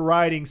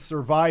overriding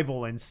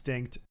survival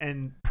instinct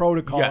and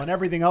protocol Yes. and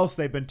everything else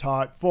they've been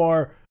taught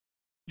for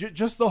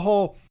just the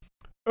whole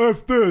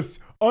F this.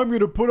 I'm going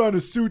to put on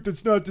a suit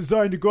that's not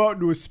designed to go out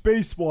into a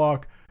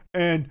spacewalk,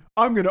 and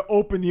I'm going to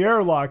open the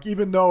airlock,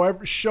 even though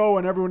every show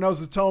and everyone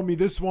else is telling me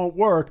this won't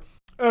work.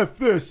 F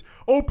this.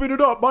 Open it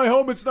up. My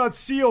helmet's not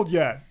sealed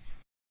yet.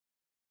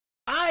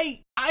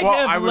 I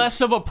have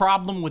less of a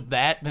problem with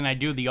that than I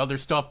do the other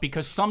stuff,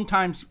 because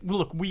sometimes,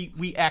 look,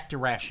 we act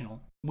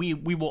irrational. We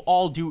will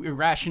all do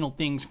irrational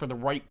things for the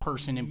right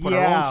person and put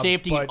our own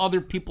safety and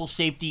other people's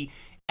safety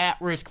at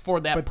risk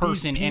for that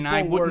person, and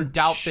I wouldn't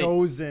doubt that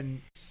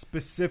chosen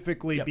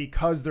specifically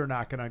because they're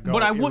not going to go.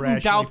 But I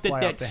wouldn't doubt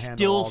that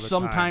still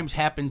sometimes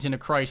happens in a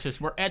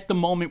crisis. We're at the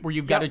moment where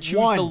you've got to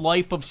choose the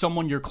life of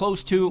someone you're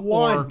close to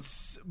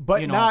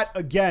but not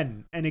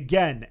again and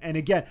again and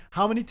again.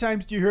 How many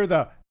times do you hear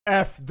the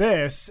F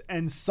this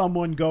and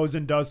someone goes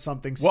and does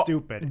something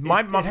stupid?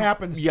 It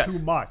happens too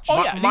much.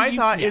 My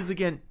thought is,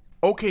 again,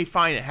 okay,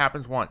 fine, it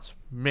happens once,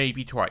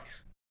 maybe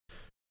twice.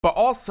 But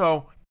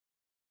also,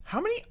 how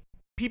many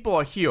people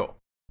are here?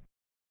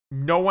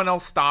 No one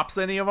else stops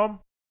any of them?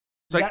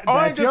 It's like,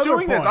 I'm just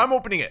doing this. I'm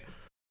opening it.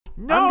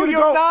 No,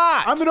 you're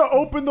not. I'm going to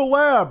open the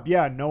lab.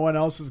 Yeah, no one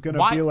else is going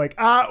to be like,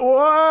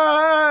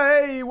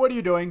 why? What are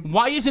you doing?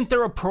 Why isn't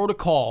there a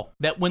protocol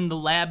that when the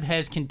lab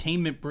has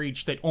containment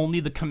breach that only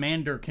the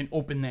commander can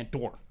open that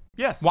door?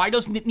 Yes. Why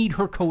doesn't it need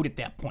her code at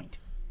that point?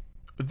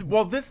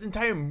 Well, this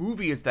entire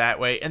movie is that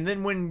way, and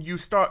then when you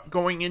start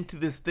going into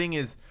this thing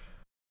is,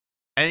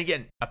 and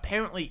again,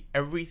 apparently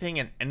everything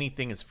and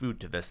anything is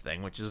food to this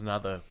thing, which is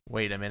another,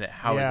 wait a minute,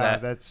 how is that? Yeah,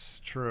 that's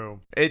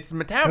true. It's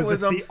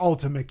metabolism. It's the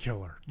ultimate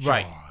killer. Jaws.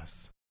 Right.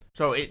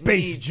 So it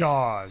Space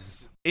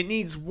Jaws. It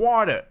needs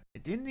water.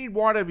 It didn't need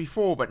water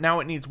before, but now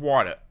it needs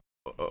water.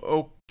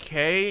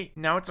 Okay,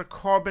 now it's a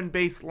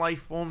carbon-based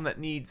life form that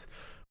needs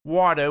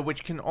water,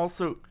 which can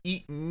also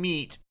eat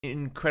meat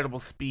in incredible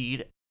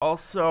speed.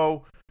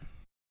 Also,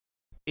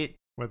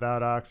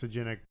 without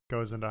oxygen, it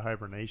goes into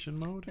hibernation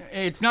mode?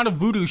 It's not a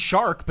voodoo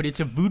shark, but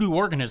it's a voodoo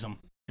organism.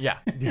 Yeah.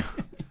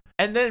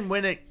 And then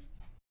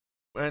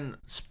when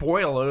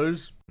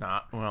spoilers,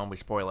 we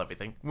spoil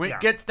everything. When it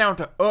gets down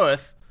to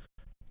Earth,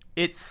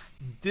 it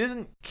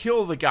didn't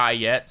kill the guy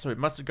yet, so it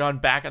must have gone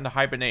back into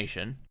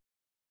hibernation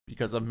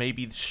because of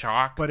maybe the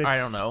shock. But I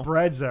don't know.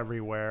 Spreads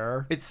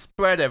everywhere. It's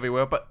spread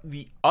everywhere, but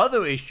the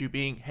other issue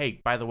being,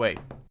 hey, by the way,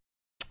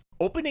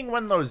 opening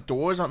one of those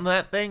doors on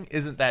that thing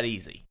isn't that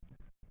easy.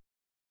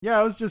 Yeah,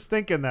 I was just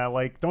thinking that,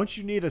 like, don't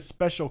you need a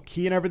special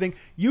key and everything?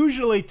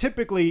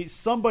 Typically,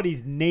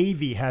 somebody's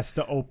Navy has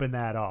to open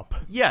that up.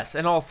 Yes,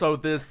 and also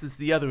this is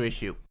the other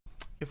issue.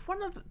 If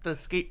one of the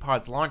escape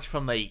pods launched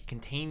from the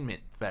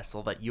containment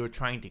vessel that you're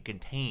trying to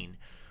contain,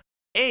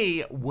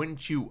 A,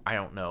 wouldn't you, I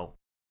don't know,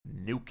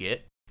 nuke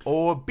it?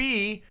 Or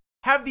B,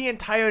 have the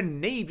entire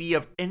Navy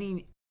of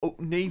any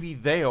Navy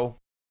there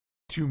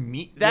to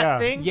meet that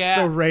thing? Yeah.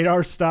 So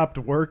radar stopped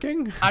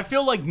working? I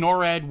feel like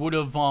NORAD would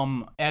have,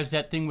 as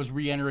that thing was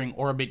re-entering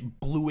orbit,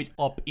 blew it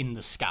up in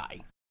the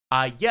sky.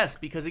 Yes,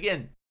 because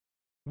again,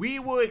 we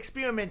were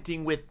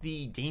experimenting with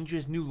the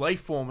dangerous new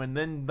life form, and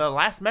then the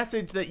last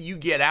message that you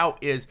get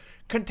out is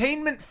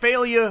containment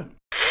failure.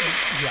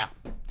 Yeah.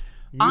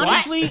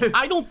 Honestly,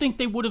 I don't think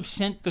they would have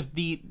sent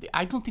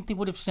I don't think they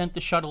would have sent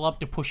the shuttle up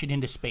to push it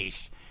into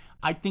space.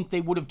 I think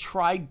they would have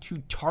tried to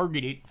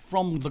target it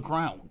from the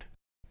ground.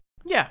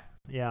 Yeah.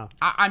 Yeah.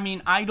 I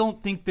mean, I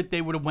don't think that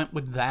they would have went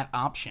with that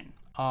option.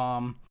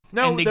 No,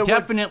 and they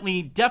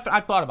definitely,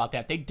 I thought about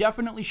that. They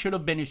definitely should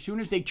have been, as soon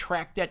as they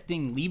tracked that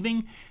thing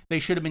leaving, they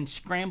should have been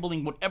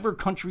scrambling whatever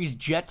country's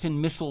jets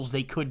and missiles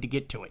they could to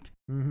get to it.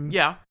 Mm-hmm.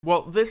 Yeah.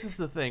 Well, this is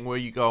the thing where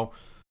you go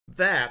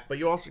that, but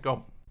you also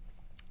go,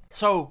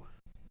 so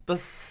the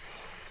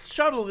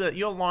shuttle that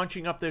you're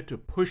launching up there to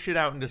push it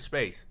out into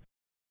space,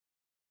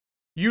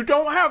 you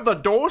don't have the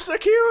door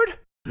secured?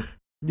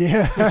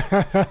 Yeah.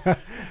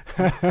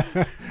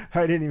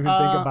 I didn't even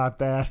think about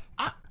that.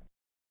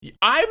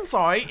 I'm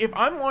sorry, if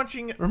I'm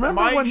launching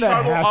Remember my when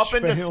shuttle hatch up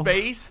into failed?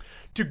 space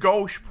to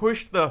go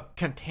push the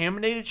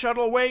contaminated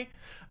shuttle away,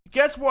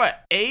 guess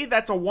what? A,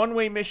 that's a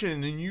one-way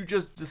mission, and you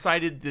just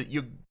decided that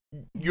you're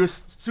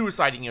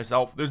suiciding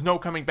yourself. There's no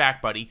coming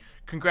back, buddy.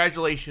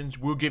 Congratulations,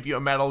 we'll give you a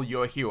medal,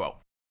 you're a hero.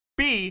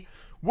 B,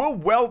 we're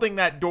welding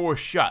that door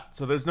shut,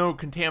 so there's no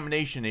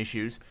contamination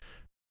issues.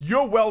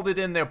 You're welded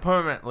in there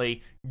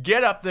permanently.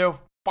 Get up there,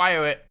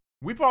 fire it.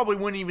 We probably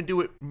wouldn't even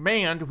do it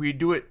manned. We'd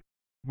do it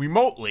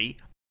remotely.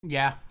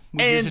 Yeah,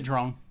 we'd use a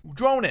drone.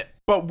 Drone it.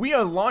 But we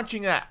are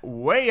launching that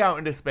way out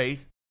into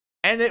space,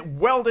 and it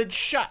welded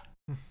shut.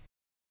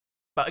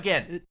 But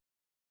again,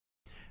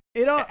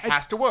 it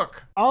has to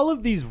work. All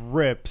of these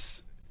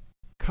rips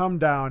come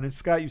down, and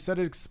Scott, you said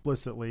it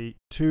explicitly,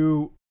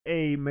 to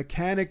a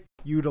mechanic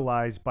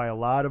utilized by a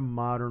lot of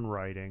modern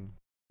writing.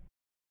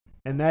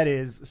 And that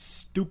is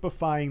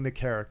stupefying the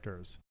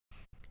characters.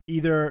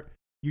 Either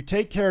you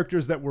take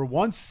characters that were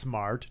once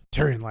smart,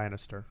 Tyrion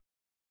Lannister,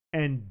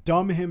 and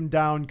dumb him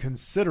down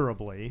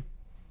considerably,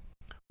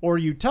 or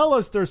you tell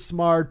us they're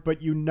smart,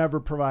 but you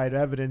never provide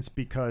evidence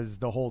because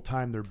the whole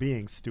time they're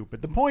being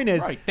stupid. The point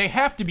is... Right, they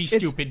have to be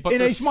stupid, but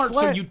they're smart,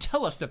 so you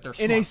tell us that they're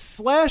smart. In a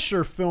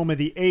slasher film of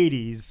the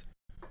 80s,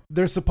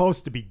 they're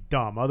supposed to be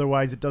dumb.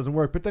 Otherwise, it doesn't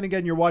work. But then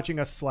again, you're watching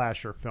a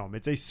slasher film.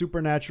 It's a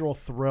supernatural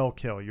thrill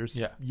kill.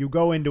 You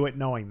go into it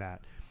knowing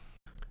that.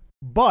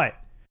 But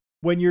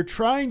when you're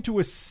trying to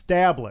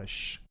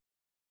establish,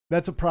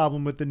 that's a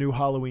problem with the new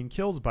Halloween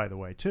Kills, by the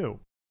way, too.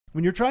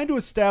 When you're trying to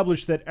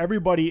establish that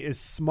everybody is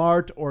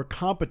smart or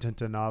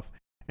competent enough,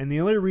 and the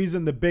only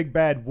reason the big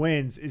bad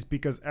wins is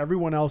because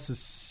everyone else is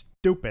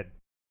stupid.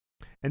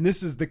 And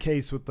this is the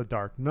case with the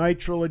Dark Knight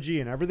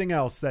trilogy and everything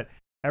else, that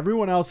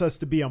everyone else has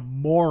to be a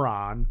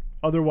moron,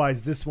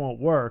 otherwise this won't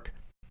work.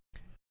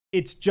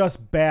 It's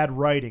just bad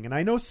writing. And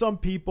I know some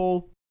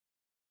people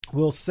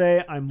will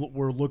say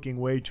we're looking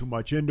way too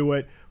much into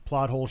it.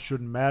 Plot holes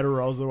shouldn't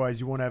matter, otherwise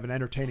you won't have an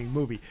entertaining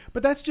movie.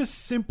 But that's just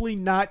simply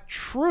not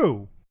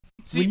true.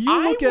 See,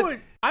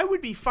 I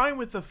would be fine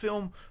with a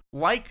film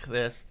like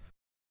this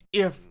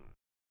if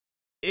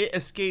it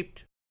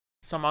escaped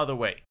some other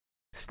way.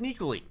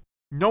 Sneakily.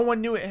 No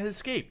one knew it had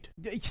escaped.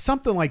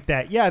 Something like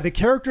that. Yeah, the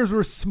characters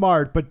were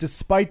smart, but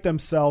despite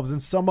themselves in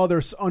some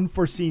other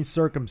unforeseen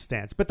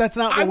circumstance. But that's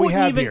not what we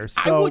have here.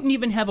 So I wouldn't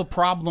even have a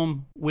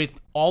problem with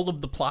all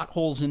of the plot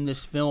holes in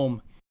this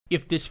film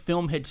if this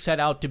film had set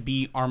out to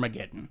be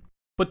Armageddon.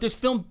 But this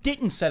film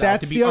didn't set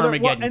out to be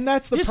Armageddon. And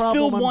that's the this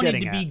problem film I'm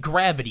getting wanted to at. be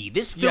Gravity.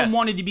 This film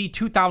wanted to be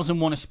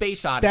 2001: A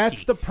Space Odyssey.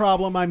 That's the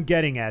problem I'm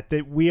getting at,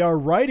 that we are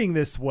writing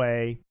this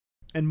way.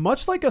 And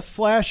much like a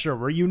slasher,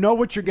 where you know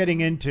what you're getting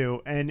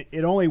into, and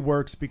it only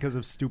works because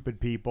of stupid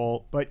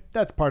people, but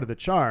that's part of the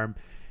charm.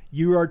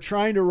 You are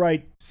trying to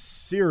write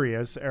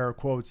serious, air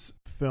quotes,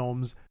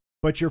 films,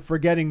 but you're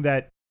forgetting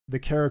that the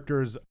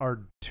characters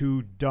are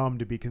too dumb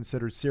to be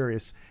considered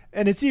serious.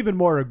 And it's even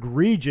more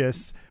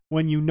egregious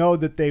when you know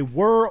that they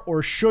were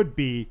or should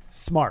be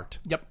smart.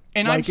 Yep.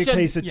 And like a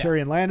case of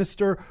Tyrion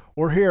Lannister,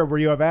 or here where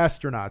you have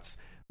astronauts.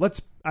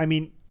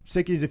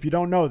 Sickies, if you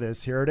don't know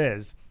this, here it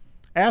is.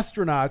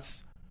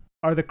 Astronauts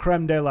are the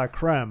creme de la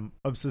creme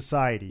of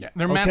society. Yeah,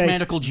 they're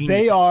mathematical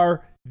geniuses. They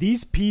are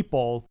these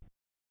people.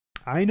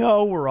 I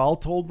know we're all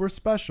told we're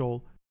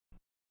special.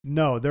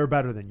 No, they're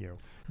better than you.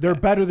 They're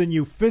better than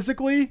you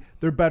physically.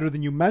 They're better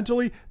than you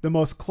mentally. The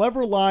most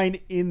clever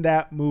line in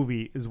that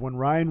movie is when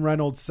Ryan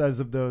Reynolds says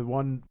of the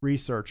one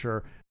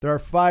researcher, "There are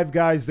 5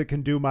 guys that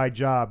can do my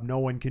job. No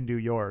one can do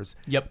yours."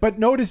 Yep. But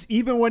notice,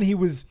 even when he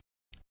was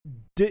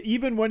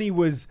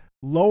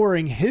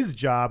lowering his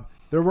job,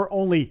 there were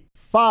only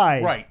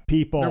 5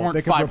 people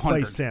that could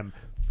replace him.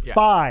 Yeah.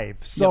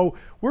 5. So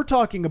we're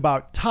talking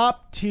about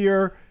top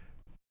tier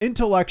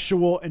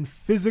intellectual and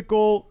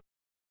physical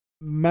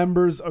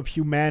members of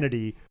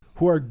humanity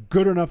who are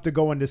good enough to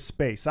go into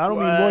space. I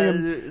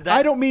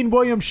don't mean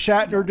William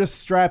Shatner just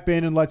strap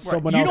in and let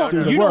someone else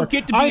do the work. You don't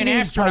get to be an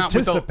astronaut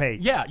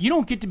participate. You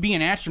don't get to be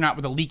an astronaut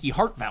with a leaky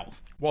heart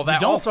valve. Well,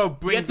 that also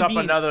brings up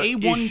another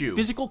A1 issue.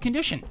 Physical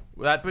condition.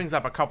 Well, that brings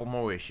up a couple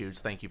more issues.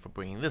 Thank you for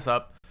bringing this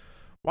up.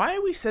 Why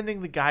are we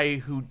sending the guy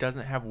who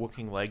doesn't have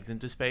working legs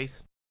into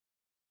space?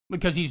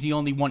 Because he's the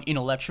only one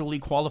intellectually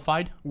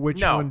qualified.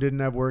 Which one didn't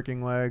have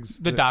working legs?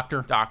 The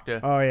doctor.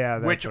 Oh, yeah.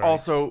 Which right.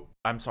 also,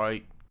 I'm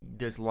sorry,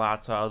 there's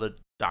lots of other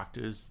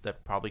doctors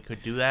that probably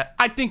could do that.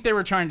 I think they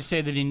were trying to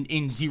say that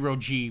in zero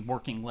G,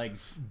 working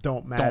legs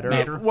don't matter.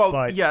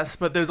 Yes,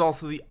 but there's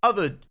also the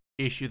other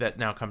issue that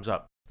now comes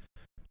up.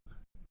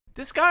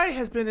 This guy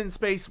has been in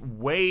space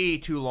way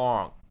too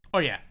long. Oh,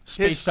 yeah.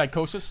 Space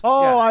psychosis?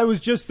 Oh, yeah. I was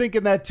just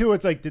thinking that, too.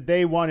 It's like, did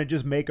they want to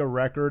just make a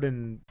record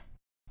and...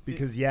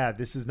 Because,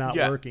 this is not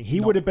working. He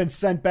would have been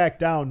sent back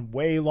down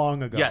way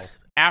long ago. Yes.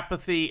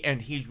 Apathy,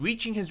 and he's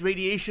reaching his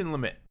radiation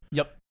limit.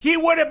 Yep. He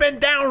would have been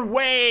down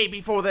way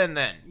before then.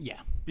 Yeah.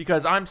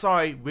 Because, I'm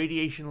sorry,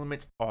 radiation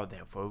limits are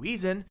there for a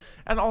reason.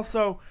 And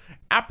also,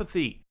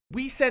 apathy.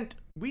 We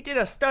did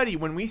a study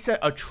when we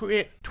sent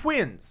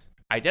twins,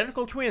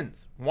 identical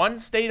twins. One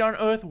stayed on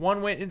Earth,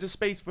 one went into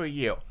space for a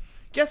year.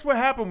 Guess what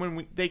happened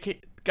when the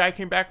guy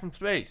came back from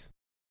space?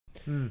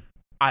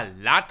 A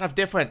lot of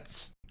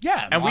difference.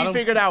 Yeah. And we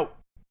figured out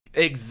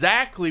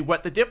exactly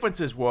what the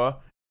differences were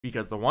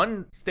because the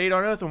one stayed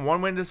on Earth and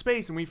one went into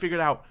space, and we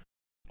figured out,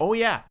 oh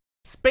yeah,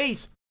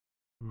 space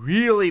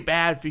really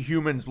bad for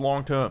humans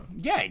long term.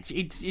 Yeah,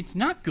 it's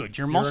not good.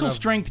 Your muscle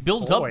strength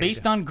builds up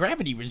based on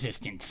gravity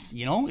resistance.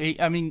 You know,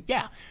 I mean,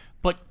 yeah,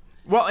 but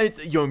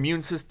it's your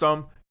immune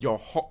system,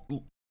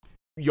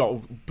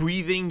 your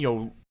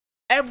breathing,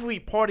 every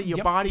part of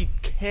your body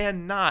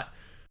cannot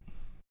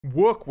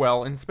work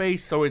well in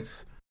space, so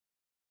it's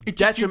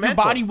detrimental.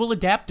 Your body will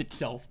adapt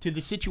itself to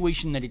the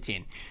situation that it's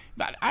in.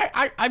 But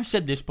I've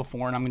said this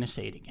before, and I'm going to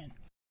say it again.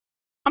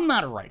 I'm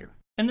not a writer.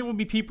 And there will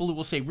be people who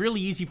will say, really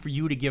easy for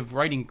you to give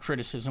writing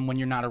criticism when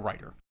you're not a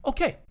writer.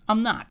 Okay,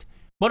 I'm not.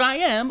 But I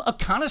am a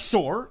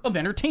connoisseur of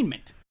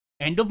entertainment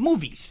and of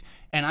movies.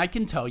 And I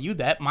can tell you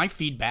that my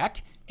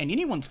feedback, and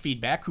anyone's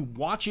feedback who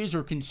watches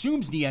or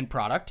consumes the end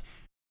product,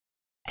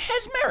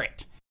 has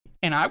merit.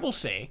 And I will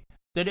say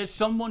that as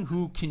someone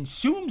who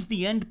consumes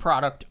the end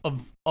product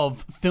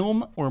of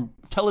film or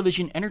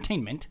television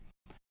entertainment,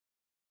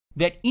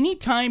 that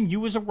anytime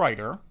you as a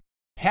writer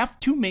have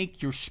to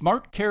make your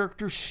smart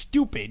character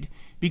stupid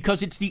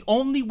because it's the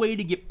only way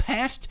to get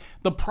past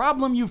the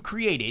problem you've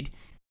created.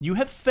 You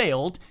have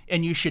failed,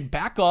 and you should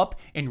back up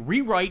and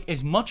rewrite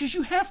as much as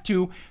you have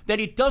to,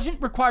 that it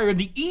doesn't require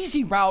the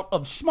easy route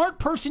of smart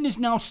person is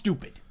now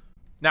stupid.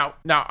 Now,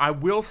 I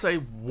will say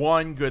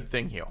one good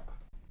thing here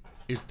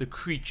is the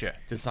creature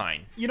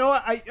design. You know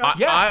what? I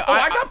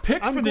got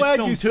picks for this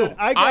film too.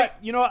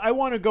 I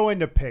want to go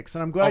into picks,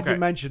 and I'm glad you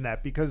mentioned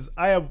that because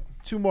I have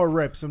 2 more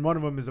rips, and one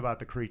of them is about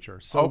the creature.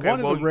 So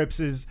one of the rips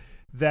is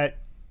that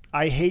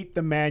I hate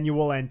the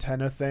manual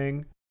antenna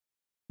thing.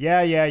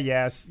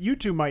 Yes. You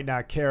two might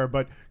not care,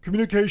 but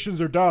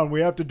communications are down.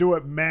 We have to do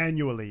it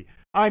manually.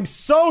 I'm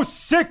so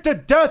sick to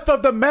death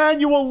of the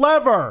manual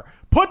lever.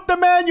 Put the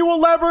manual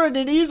lever in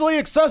an easily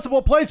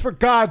accessible place, for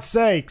God's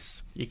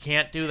sakes. You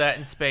can't do that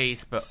in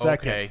space, but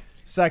okay.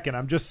 Second,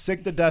 I'm just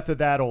sick to death of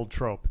that old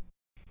trope.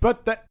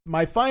 But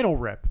my final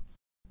rip,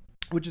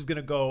 which is going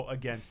to go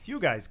against you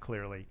guys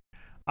clearly,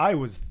 I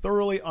was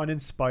thoroughly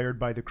uninspired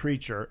by the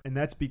creature, and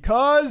that's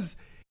because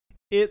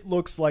it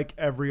looks like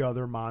every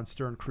other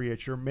monster and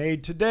creature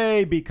made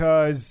today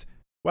because,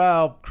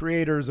 well,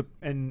 creators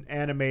and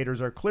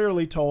animators are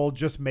clearly told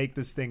just make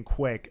this thing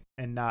quick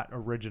and not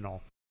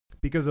original.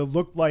 Because it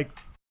looked like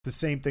the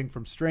same thing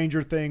from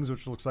Stranger Things,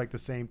 which looks like the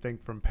same thing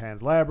from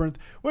Pan's Labyrinth,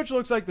 which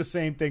looks like the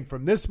same thing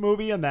from this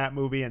movie and that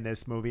movie and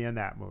this movie and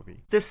that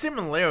movie. The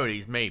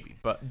similarities maybe,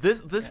 but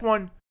this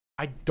one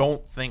I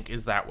don't think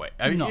is that way.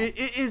 I mean, no.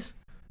 It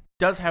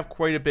does have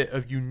quite a bit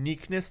of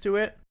uniqueness to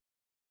it.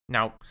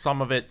 Now,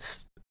 some of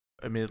it's,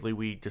 admittedly,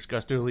 we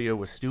discussed earlier,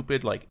 was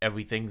stupid, like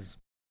everything's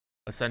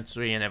a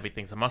sensory and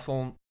everything's a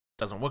muscle.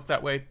 Doesn't work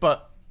that way,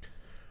 but...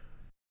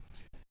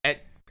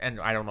 And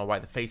I don't know why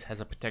the face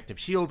has a protective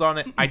shield on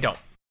it. I don't.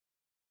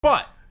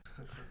 But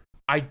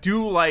I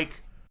do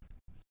like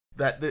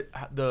that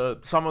the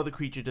some of the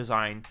creature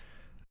design.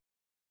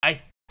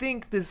 I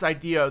think this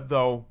idea,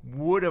 though,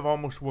 would have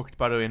almost worked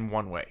better in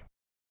one way.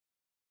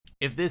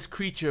 If this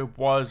creature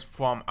was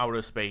from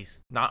outer space,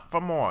 not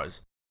from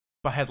Mars,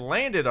 but had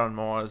landed on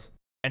Mars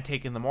and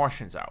taken the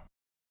Martians out.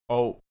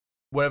 Oh,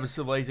 whatever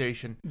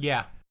civilization.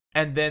 Yeah.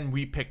 And then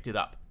we picked it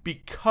up.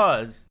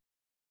 Because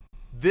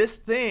this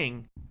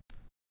thing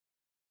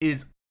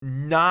is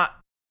not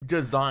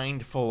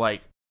designed for,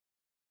 like,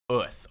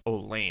 Earth or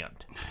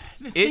land.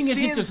 This thing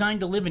isn't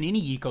designed to live in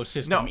any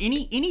ecosystem. No.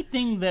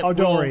 Anything that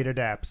don't worry, it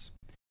adapts.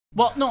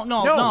 Well,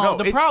 no.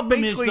 The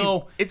problem is,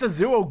 though... It's a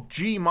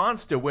zero-G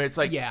monster where it's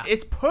like,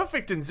 it's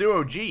perfect in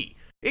zero-G.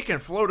 It can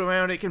float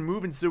around, it can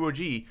move in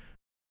zero-G.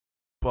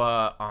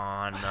 But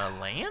on the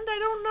land, I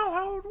don't know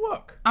how it would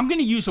work. I'm going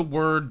to use a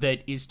word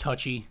that is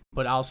touchy,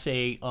 but I'll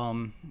say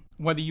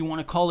whether you want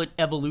to call it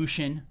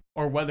evolution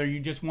or whether you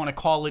just want to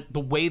call it the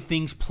way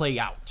things play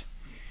out.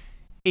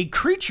 A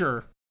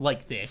creature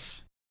like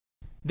this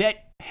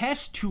that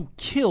has to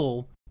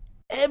kill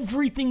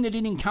everything that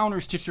it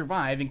encounters to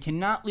survive and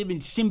cannot live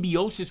in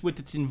symbiosis with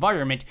its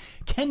environment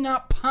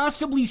cannot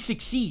possibly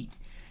succeed.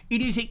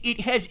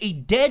 It has a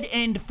dead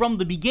end from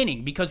the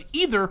beginning because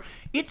either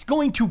it's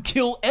going to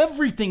kill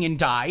everything and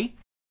die,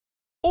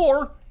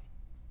 or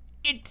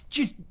it's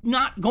just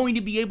not going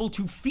to be able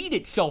to feed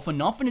itself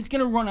enough and it's going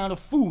to run out of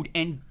food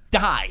and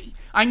die.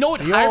 I know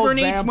it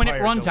hibernates when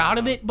it runs out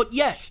of it, but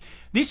yes,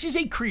 this is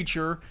a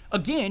creature,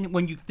 again,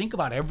 when you think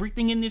about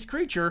everything in this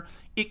creature,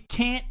 it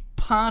can't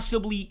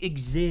possibly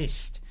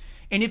exist.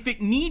 And if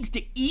it needs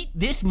to eat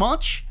this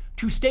much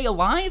to stay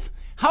alive,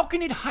 how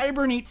can it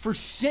hibernate for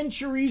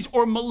centuries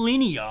or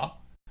millennia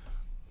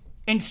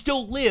and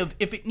still live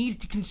if it needs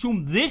to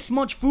consume this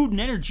much food and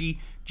energy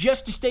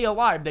just to stay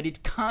alive that it's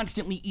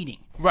constantly eating?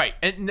 Right.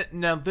 And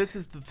now this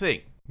is the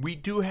thing. We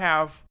do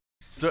have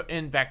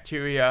certain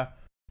bacteria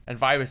and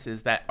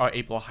viruses that are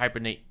able to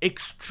hibernate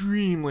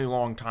extremely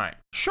long time.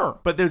 Sure.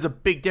 But there's a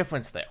big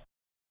difference there.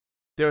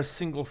 They're a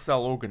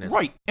single-cell organism.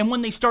 Right. And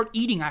when they start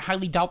eating, I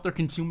highly doubt they're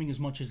consuming as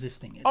much as this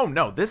thing is. Oh,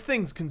 no. This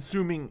thing's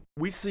consuming...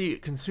 We see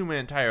it consume an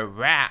entire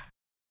rat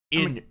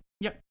in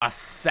a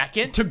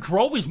second. To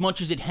grow as much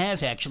as it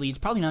has, actually, it's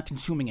probably not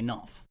consuming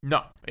enough.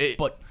 No.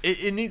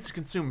 It needs to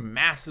consume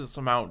massive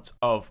amounts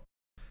of...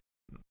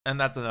 And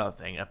that's another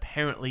thing.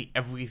 Apparently,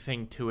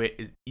 everything to it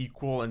is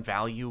equal in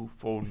value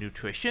for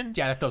nutrition.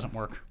 Yeah, that doesn't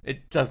work.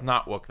 It does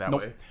not work that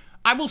way.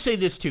 I will say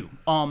this, too.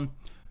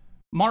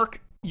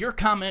 Mark, your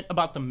comment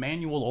about the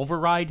manual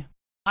override,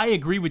 I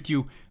agree with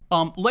you.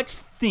 Let's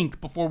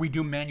think before we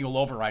do manual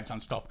overrides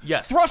on stuff.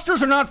 Yes.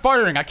 Thrusters are not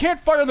firing. I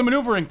can't fire the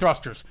maneuvering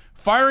thrusters.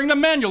 Firing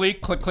them manually.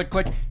 Click, click,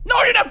 click.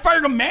 No, you're not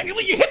firing them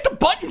manually. You hit the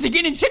buttons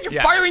again and said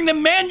you're firing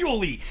them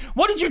manually.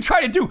 What did you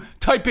try to do?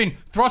 Type in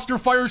thruster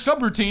fire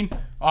subroutine.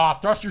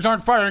 Thrusters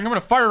aren't firing. I'm going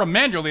to fire them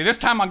manually. This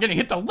time I'm going to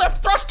hit the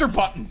left thruster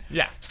button.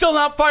 Yeah. Still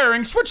not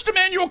firing. Switch to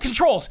manual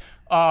controls.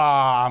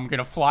 I'm going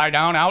to fly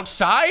down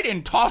outside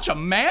and toss a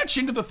match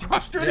into the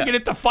thruster to get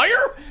it to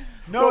fire.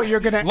 No, you're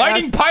going to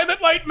lighting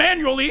pilot light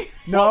manually.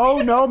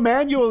 No,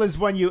 manual is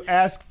when you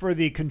ask for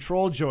the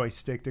control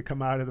joystick to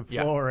come out of the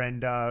floor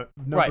and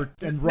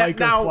Riker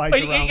flies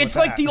around it's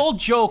like the old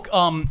joke,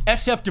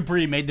 SF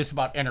Debris made this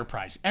about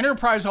Enterprise.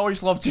 Enterprise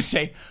always loves to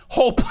say,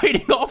 whole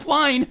plating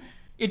offline.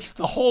 It's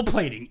the hull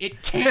plating.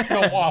 It can't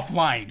go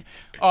offline.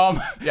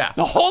 Yeah.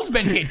 The hull's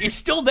been hit. It's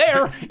still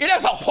there. It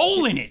has a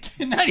hole in it.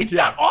 And it's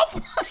not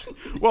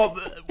offline. Well,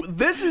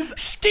 this is...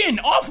 Skin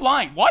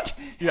offline. What?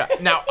 Yeah.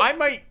 Now, I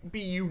might be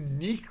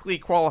uniquely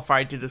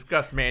qualified to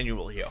discuss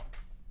manual here.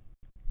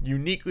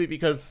 Uniquely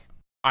because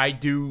I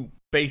do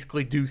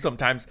basically do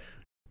sometimes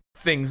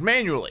things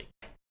manually.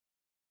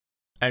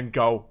 And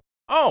go,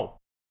 oh,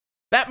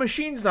 that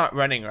machine's not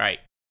running right.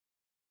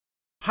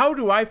 How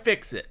do I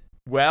fix it?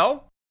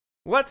 Well,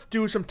 let's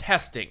do some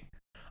testing.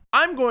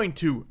 I'm going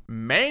to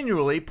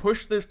manually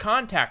push this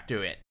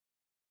contactor in.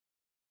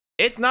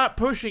 It's not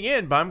pushing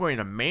in, but I'm going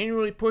to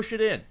manually push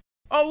it in.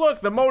 Oh,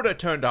 look, the motor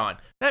turned on.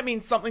 That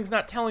means something's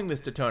not telling this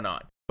to turn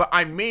on. But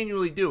I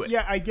manually do it.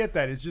 Yeah, I get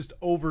that. It's just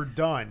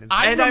overdone.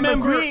 I'm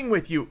agreeing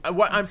with you.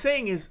 What I'm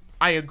saying is,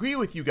 I agree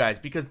with you guys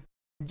because,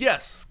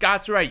 yes,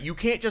 Scott's right. You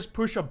can't just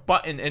push a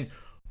button and,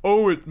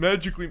 oh, it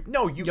magically...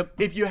 No,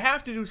 if you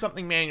have to do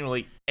something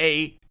manually,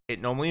 it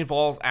normally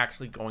involves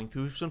actually going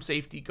through some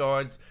safety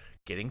guards,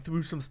 getting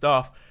through some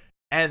stuff,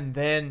 and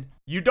then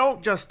you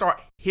don't just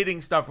start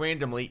hitting stuff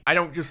randomly. I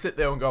don't just sit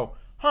there and go,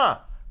 I'm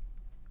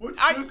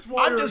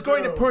just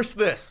going to push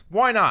this.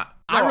 Why not?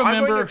 No,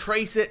 I'm going to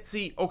trace it,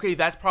 see, okay,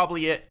 that's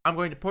probably it. I'm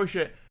going to push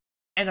it,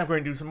 and I'm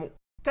going to do some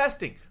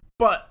testing.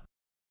 But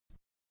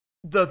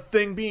the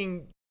thing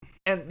being,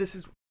 and this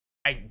is,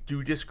 I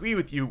do disagree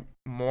with you,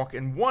 Mark,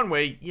 in one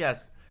way,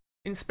 yes.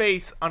 In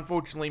space,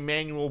 unfortunately,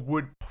 manual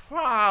would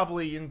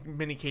probably, in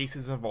many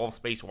cases, involve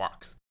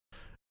spacewalks.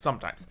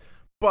 Sometimes.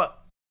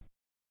 But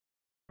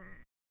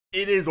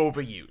it is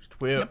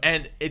overused.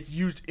 And it's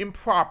used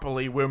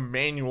improperly where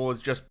manual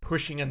is just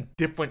pushing a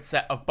different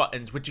set of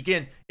buttons. Which,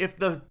 again, if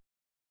the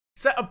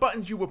set of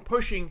buttons you were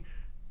pushing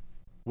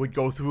would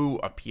go through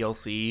a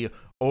PLC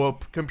or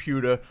a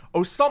computer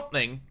or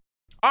something,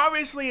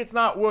 obviously it's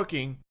not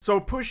working. So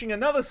pushing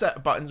another set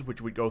of buttons,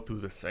 which would go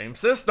through the same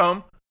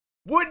system,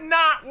 would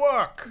not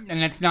work.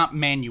 And it's not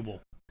manual.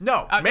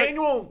 No,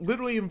 manual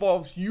literally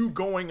involves you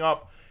going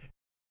up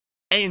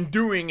and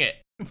doing it.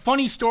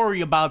 Funny story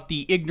about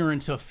the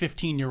ignorance of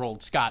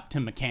 15-year-old Scott to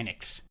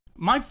mechanics.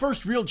 My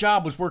first real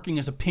job was working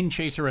as a pin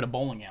chaser at a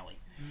bowling alley.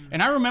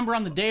 And I remember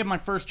on the day of my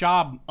first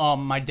job,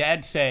 my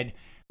dad said,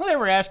 well, they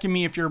were asking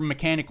me if you're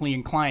mechanically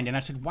inclined. And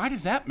I said, why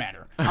does that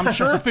matter? I'm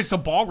sure if it's a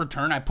ball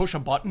return, I push a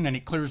button and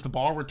it clears the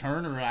ball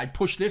return, or I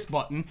push this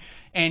button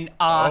and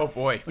oh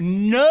boy.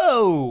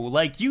 No,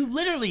 like you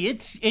literally,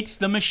 it's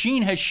the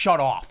machine has shut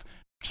off.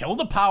 Kill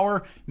the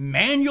power,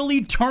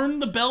 manually turn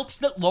the belts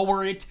that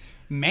lower it,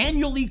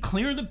 manually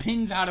clear the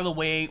pins out of the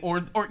way,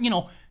 or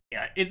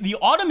the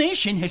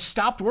automation has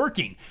stopped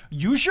working.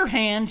 Use your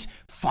hands,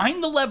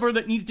 find the lever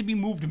that needs to be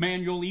moved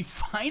manually,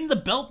 find the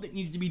belt that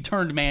needs to be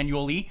turned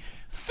manually,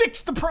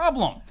 fix the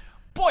problem.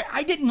 Boy,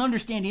 I didn't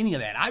understand any of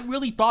that. I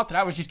really thought that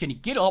I was just going to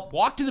get up,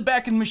 walk to the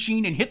back of the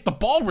machine, and hit the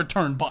ball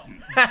return button.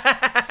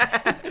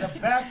 The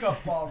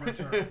backup ball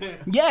return.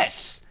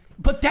 Yes,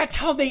 but that's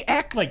how they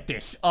act like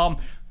this.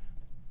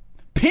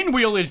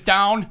 Pinwheel is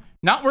down,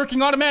 not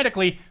working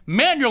automatically,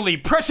 manually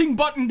pressing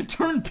button to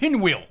turn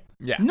pinwheel.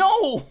 Yeah.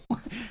 No!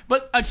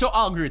 But, so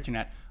I'll agree with you,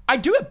 Nat. I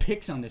do have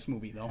picks on this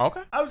movie, though.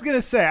 Okay. I was going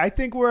to say, I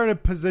think we're in a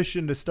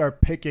position to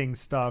start picking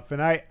stuff,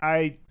 and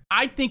I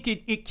think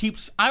it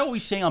keeps... I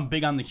always say I'm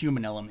big on the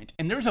human element,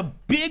 and there's a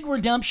big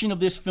redemption of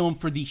this film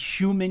for the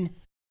human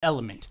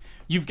element.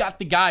 You've got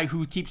the guy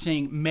who keeps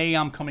saying, May,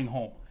 I'm coming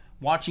home,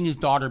 watching his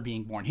daughter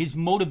being born, his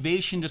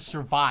motivation to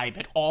survive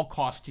at all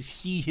costs to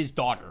see his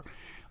daughter.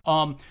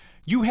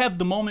 You have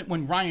the moment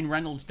when Ryan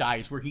Reynolds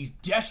dies where he's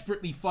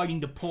desperately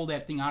fighting to pull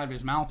that thing out of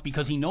his mouth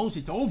because he knows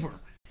it's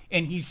over.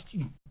 And he's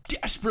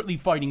desperately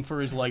fighting for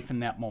his life in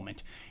that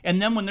moment.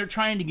 And then when they're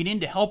trying to get in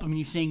to help him, and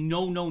he's saying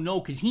no, no, no,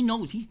 because he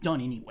knows he's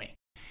done anyway.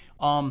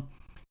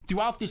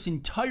 Throughout this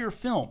entire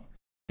film,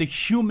 the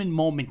human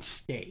moments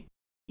stay.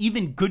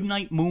 Even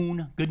Goodnight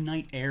Moon,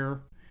 Goodnight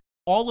Air,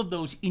 all of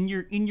those in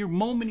your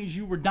moment as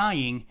you were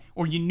dying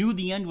or you knew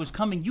the end was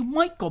coming, you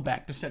might go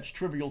back to such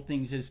trivial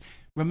things as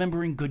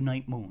remembering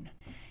Goodnight Moon.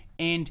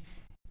 And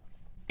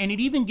it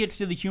even gets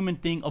to the human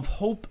thing of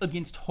hope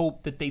against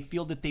hope, that they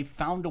feel that they've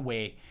found a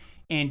way.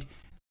 And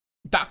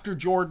Dr.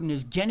 Jordan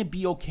is going to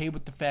be okay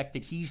with the fact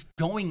that he's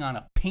going on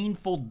a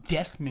painful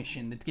death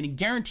mission that's going to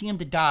guarantee him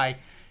to die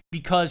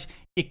because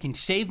it can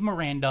save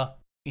Miranda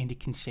and it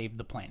can save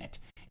the planet.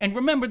 And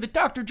remember that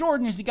Dr.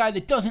 Jordan is the guy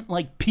that doesn't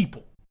like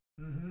people.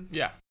 Mm-hmm.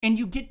 Yeah. And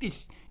you get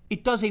this...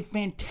 It does a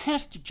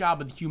fantastic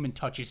job of the human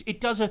touches. It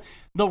does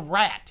the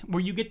rat, where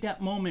you get that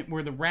moment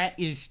where the rat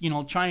is,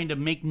 trying to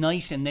make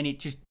nice, and then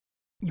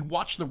you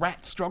watch the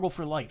rat struggle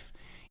for life.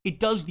 It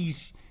does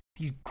these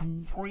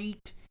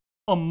great,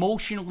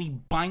 emotionally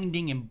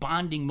binding and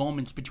bonding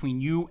moments between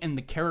you and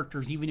the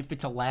characters, even if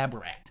it's a lab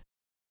rat.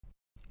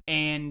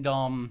 And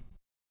not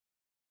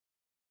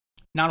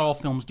all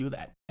films do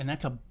that. And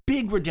that's a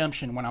big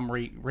redemption when I'm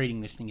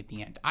rating this thing at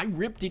the end. I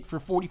ripped it for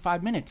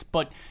 45 minutes,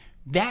 but...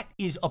 That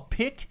is a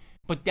pick,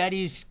 but that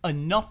is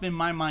enough in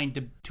my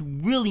mind to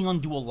really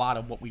undo a lot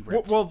of what we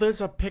ripped. Well,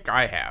 there's a pick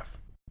I have.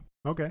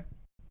 Okay.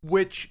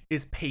 Which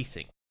is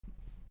pacing.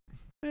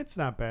 It's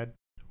not bad.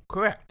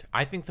 Correct.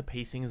 I think the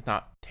pacing is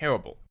not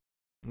terrible.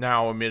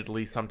 Now,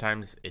 admittedly,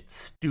 sometimes it's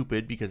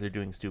stupid because they're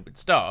doing stupid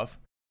stuff.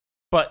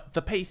 But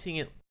the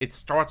pacing, it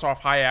starts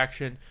off high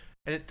action,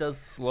 and it does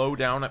slow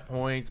down at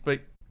points, but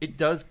it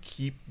does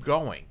keep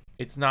going.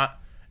 It's not,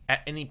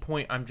 at any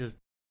point, I'm just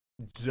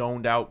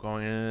zoned out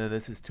going,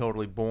 this is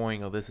totally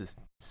boring, or this is,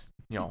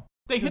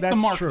 They hit the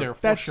mark there,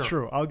 for That's sure.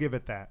 true. I'll give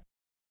it that.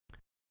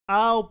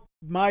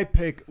 My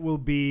pick will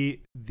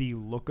be the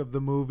look of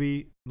the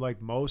movie.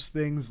 Like most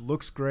things,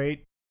 looks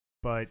great,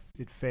 but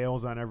it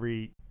fails on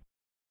every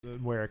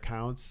where it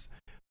counts.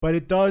 But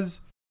it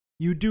does.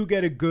 You do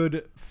get a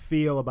good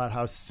feel about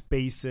how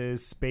space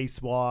is,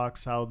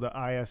 spacewalks, how the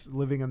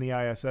living on the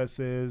ISS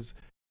is.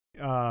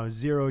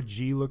 Zero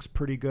G looks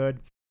pretty good.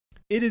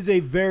 It is a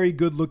very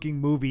good-looking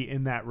movie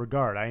in that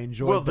regard. I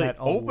enjoyed that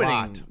a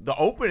lot. The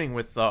opening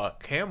with the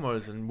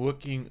cameras and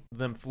working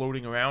them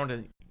floating around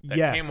and the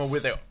camera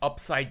with it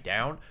upside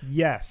down.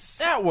 Yes,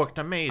 that worked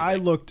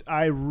amazing.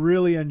 I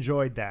really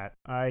enjoyed that.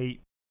 I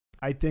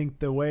think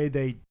the way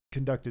they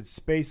conducted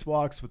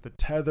spacewalks with the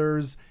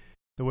tethers,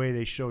 the way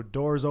they showed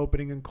doors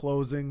opening and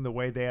closing, the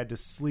way they had to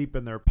sleep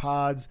in their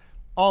pods,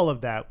 all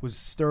of that was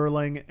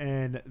sterling,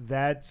 and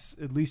that's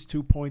at least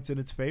 2 points in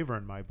its favor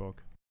in my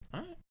book.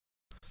 All right.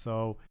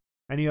 So,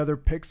 any other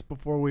picks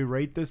before we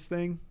rate this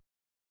thing?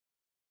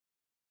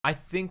 I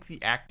think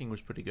the acting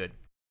was pretty good.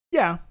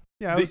 Yeah.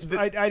 I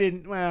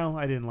didn't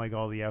like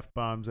all the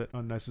F-bombs at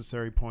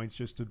unnecessary points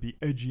just to be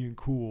edgy and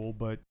cool,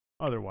 but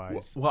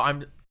otherwise.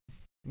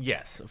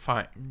 Yes,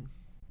 fine.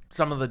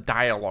 Some of the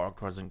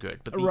dialogue wasn't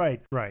good, but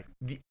right.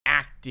 The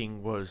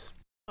acting was.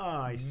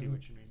 I see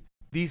what you mean.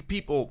 These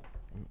people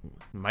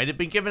might have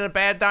been given a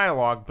bad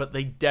dialogue, but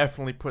they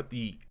definitely put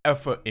the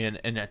effort in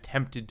and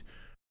attempted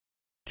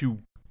to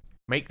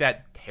make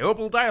that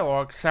terrible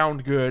dialogue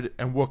sound good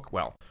and work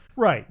well.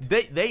 Right.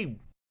 They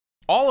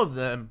all of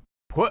them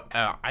put,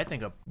 I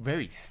think, a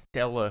very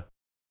stellar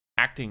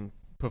acting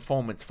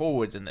performance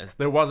forwards in this.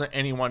 There wasn't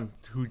anyone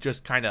who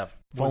just kind of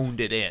phoned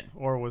it in.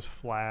 Or was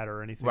flat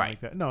or anything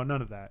like that. No,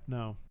 none of that.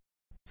 No.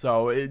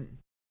 So,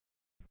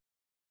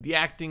 the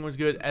acting was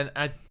good, and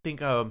I think,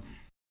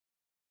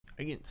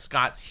 again,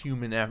 Scott's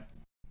human,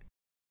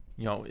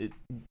 it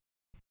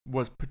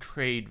was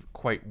portrayed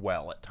quite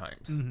well at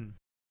times. Mm-hmm.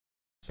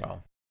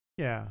 So.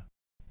 Yeah.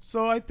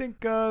 So I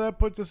think that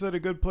puts us at a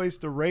good place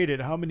to rate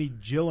it. How many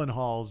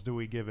Gyllenhaals do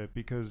we give it?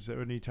 Because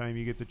anytime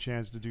you get the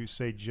chance to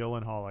say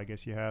Gyllenhaal, I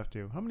guess you have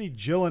to. How many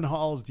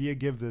Gyllenhaals do you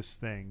give this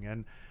thing?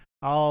 And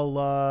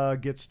I'll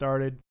get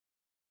started.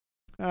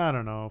 I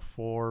don't know,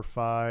 4 or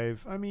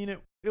 5. I mean,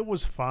 it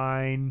was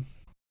fine.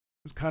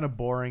 It was kind of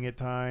boring at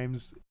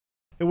times.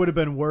 It would have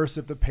been worse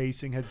if the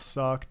pacing had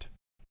sucked,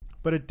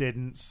 but it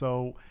didn't.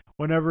 So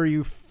whenever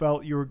you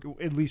felt you were,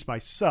 at least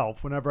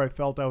myself, whenever I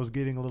felt I was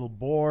getting a little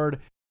bored,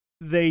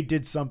 they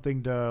did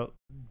something to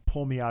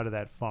pull me out of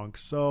that funk.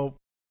 So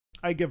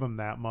I give them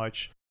that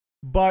much.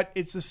 But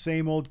it's the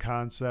same old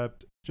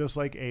concept, just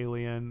like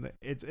Alien.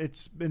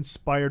 It's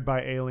inspired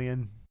by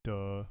Alien,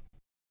 duh.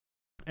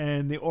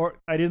 And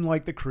I didn't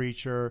like the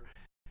creature.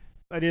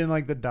 I didn't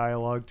like the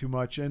dialogue too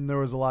much, and there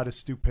was a lot of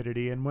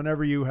stupidity. And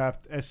whenever you have,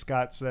 as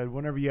Scott said,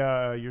 whenever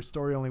your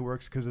story only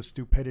works because of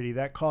stupidity,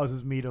 that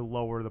causes me to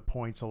lower the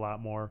points a lot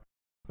more.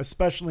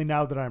 Especially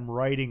now that I'm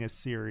writing a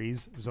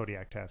series,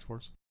 Zodiac Task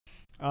Force.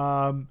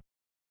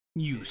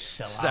 You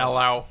sell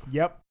out.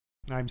 Yep,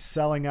 I'm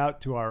selling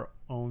out to our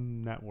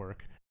own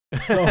network.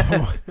 So,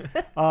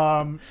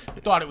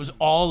 thought it was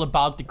all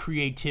about the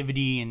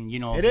creativity and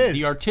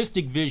the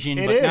artistic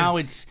vision, now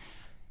it's.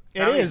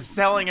 It is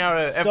selling out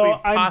at every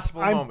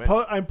possible moment.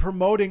 I'm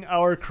promoting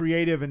our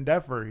creative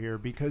endeavor here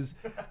because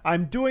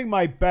I'm doing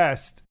my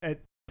best. At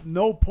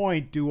no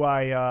point do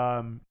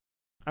I'm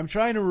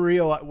trying to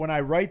realize when I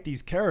write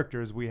these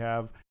characters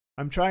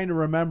I'm trying to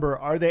remember,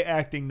 are they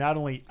acting not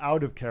only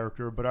out of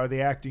character, but are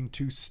they acting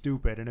too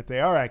stupid? And if they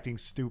are acting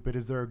stupid,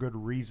 is there a good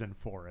reason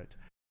for it?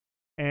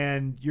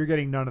 And you're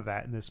getting none of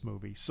that in this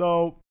movie.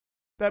 So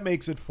that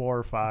makes it 4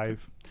 or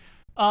 5.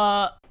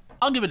 I'll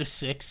give it a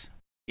 6.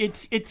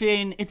 It's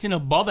an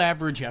above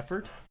average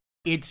effort.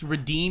 It's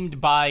redeemed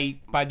by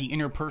the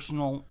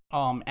interpersonal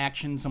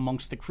actions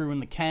amongst the crew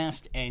and the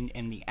cast and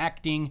the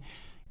acting.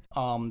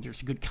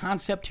 There's a good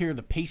concept here.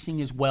 The pacing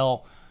is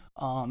well.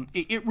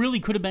 It really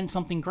could have been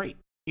something great.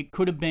 It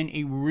could have been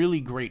a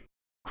really great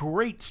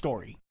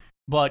story.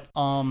 But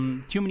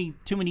too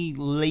many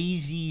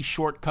lazy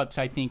shortcuts,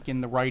 I think,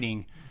 in the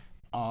writing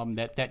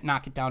that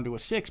knock it down to a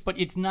 6. But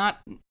it's not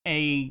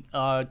a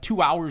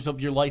 2 hours of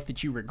your life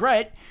that you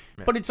regret.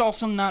 Yeah. But it's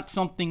also not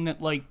something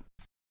that, like,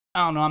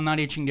 I don't know, I'm not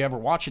itching to ever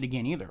watch it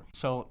again either.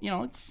 So,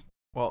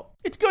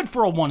 it's good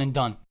for a one and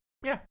done.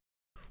 Yeah.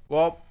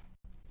 Well,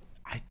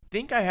 I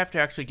think I have to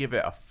actually give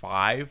it a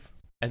 5.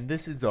 And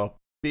this is a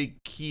big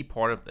key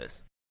part of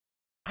this.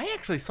 I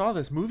actually saw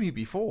this movie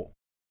before.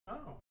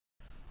 Oh.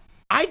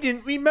 I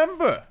didn't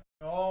remember.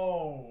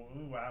 Oh,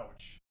 ooh,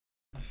 ouch.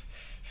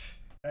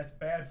 That's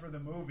bad for the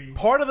movie.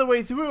 Part of the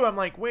way through, I'm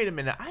like, wait a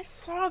minute, I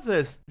saw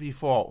this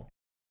before.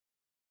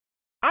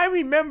 I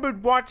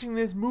remembered watching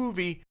this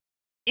movie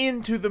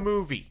into the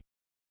movie.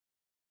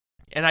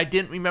 And I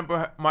didn't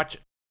remember much.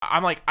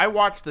 I'm like, I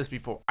watched this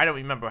before. I don't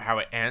remember how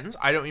it ends.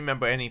 I don't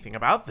remember anything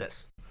about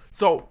this.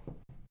 So,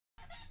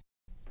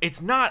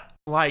 it's not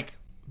like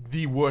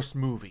the worst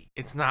movie.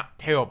 It's not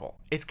terrible.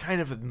 It's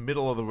kind of the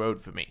middle of the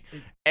road for me.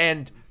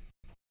 And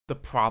the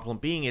problem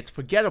being, it's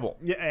forgettable.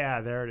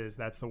 Yeah, there it is.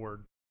 That's the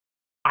word.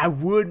 I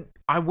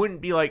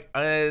wouldn't be like,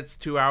 it's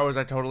 2 hours.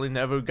 I totally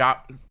never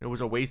got. It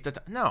was a waste of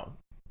time. No,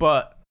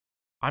 but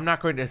I'm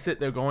not going to sit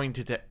there going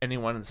to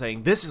anyone and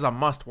saying this is a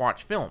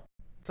must-watch film.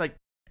 It's like,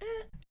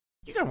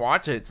 you can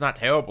watch it. It's not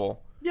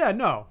terrible. Yeah,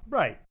 no,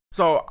 right.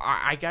 So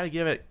I got to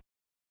give it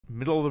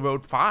middle of the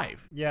road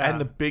 5. Yeah, and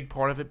the big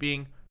part of it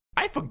being,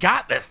 I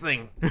forgot this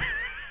thing.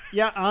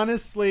 Yeah,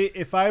 honestly,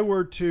 if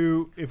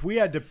we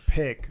had to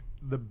pick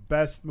the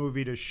best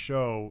movie to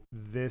show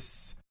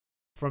this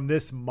from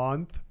this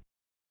month,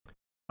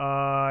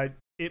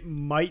 it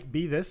might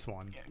be this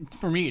one.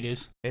 For me, it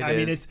is.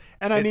 It's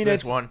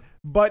this one.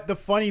 But the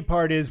funny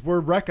part is,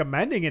 we're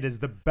recommending it as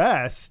the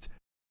best,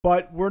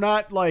 but we're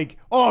not like,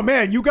 oh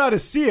man, you got to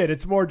see it.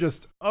 It's more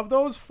just, of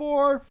those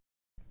 4,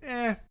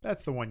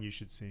 that's the one you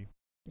should see.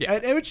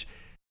 Yeah, which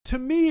to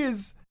me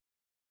is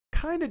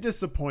kind of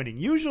disappointing.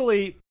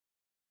 Usually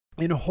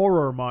in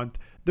horror month,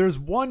 there's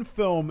one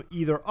film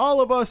either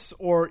all of us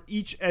or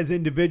each as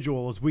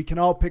individuals, we can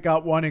all pick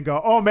out one and go,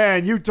 oh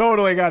man, you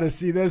totally got to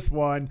see this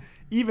one.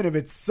 Even if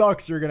it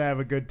sucks, you're going to have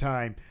a good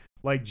time.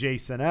 Like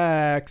Jason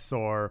X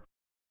or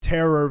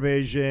Terror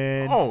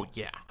Vision. Oh,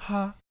 yeah.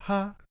 Ha,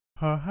 ha,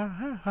 ha, ha,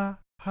 ha, ha,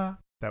 ha.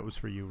 That was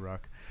for you,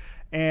 Ruck.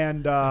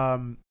 And,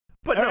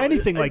 but no,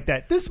 anything like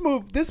that. This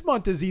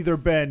month has either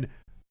been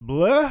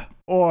bleh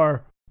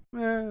or,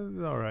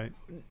 all right.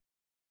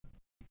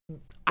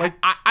 Like,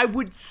 I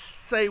would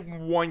say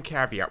one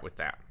caveat with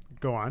that.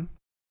 Go on.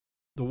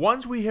 The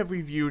ones we have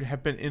reviewed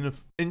have been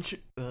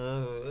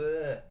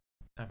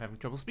I'm having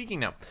trouble speaking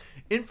now.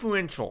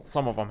 Influential,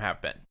 some of them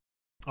have been.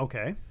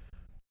 Okay.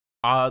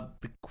 The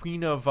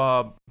Queen of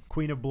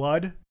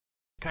Blood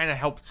kind of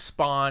helped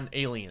spawn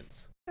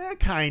Aliens.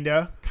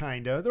 Kinda.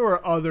 There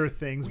were other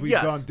things. We've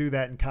gone through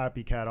that in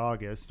Copycat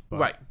August. But.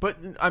 Right, but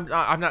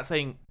I'm not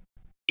saying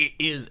it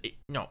is.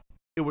 No,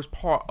 it was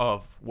part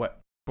of what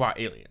brought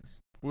Aliens.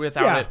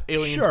 Without it,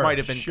 Aliens might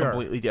have been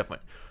completely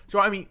different. So,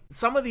 I mean,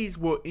 some of these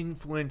were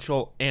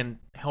influential and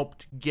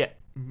helped get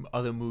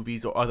other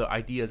movies or other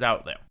ideas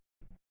out there.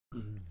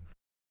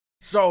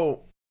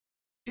 So,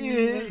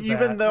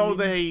 even though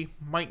they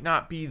might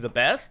not be the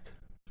best,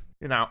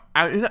 in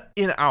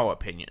our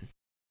opinion.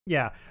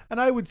 Yeah,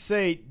 and I would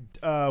say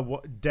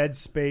Dead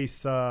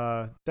Space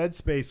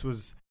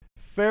was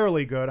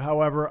fairly good.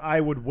 However,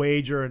 I would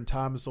wager, and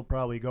Thomas will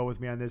probably go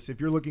with me on this,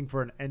 if you're looking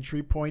for an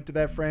entry point to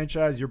that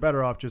franchise, you're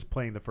better off just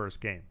playing the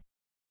first game.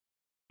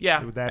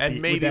 Yeah,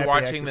 maybe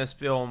watching this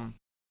film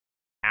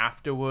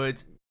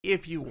afterwards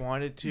if you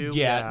wanted to.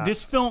 Yeah,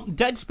 this film,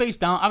 Dead Space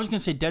Down, I was going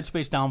to say Dead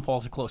Space Downfall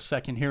is a close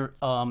second here.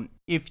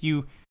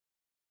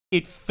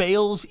 It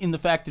fails in the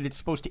fact that it's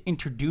supposed to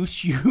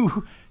introduce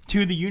you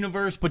to the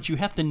universe, but you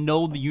have to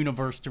know the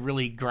universe to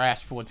really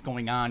grasp what's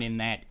going on in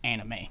that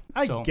anime.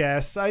 I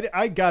guess.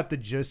 I got the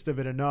gist of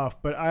it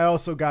enough, but I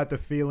also got the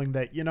feeling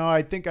that,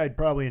 I think I'd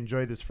probably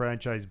enjoy this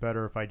franchise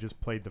better if I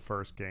just played the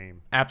first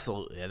game.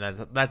 Absolutely.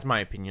 And that's my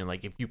opinion.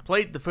 Like, if you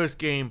played the first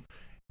game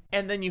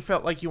and then you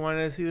felt like you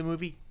wanted to see the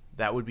movie,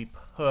 that would be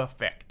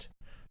perfect.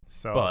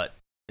 But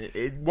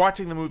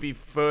watching the movie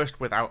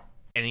first without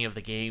any of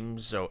the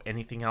games or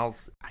anything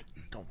else, I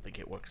don't think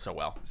it works so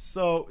well.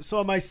 So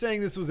am I saying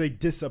this was a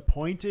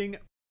disappointing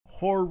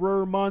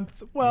horror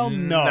month? Well,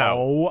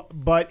 no.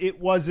 But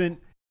it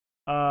wasn't.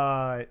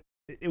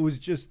 It was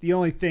just, the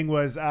only thing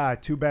was,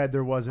 too bad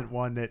there wasn't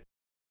one that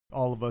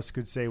all of us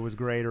could say was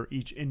great, or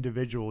each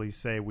individually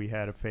say we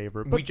had a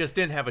favorite. But we just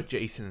didn't have a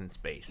Jason in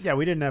space. Yeah,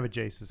 we didn't have a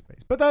Jason in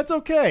space, but that's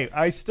okay.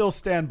 I still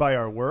stand by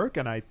our work,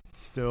 and I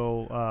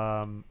still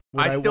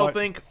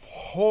think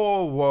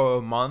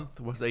Horror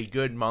Month was a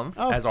good month,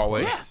 as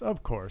always.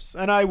 Of course.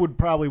 And I would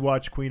probably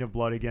watch Queen of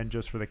Blood again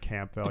just for the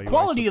camp value. The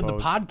quality of the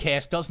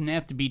podcast doesn't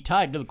have to be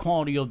tied to the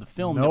quality of the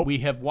film that we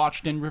have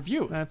watched and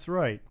reviewed. That's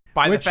right.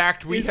 The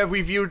fact we have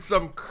reviewed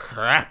some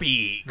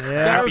crappy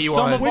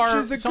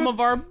ones. Some of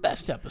our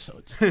best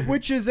episodes.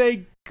 Which is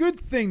a good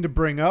thing to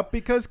bring up,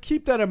 because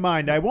keep that in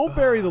mind. I won't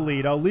bury the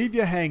lead. I'll leave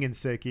you hanging,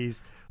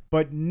 sickies.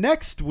 But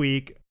next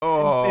week,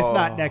 if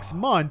not next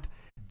month,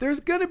 there's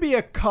going to be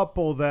a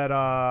couple that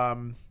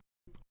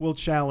will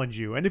challenge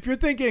you. And if you're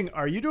thinking,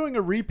 are you doing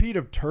a repeat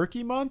of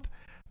Turkey Month?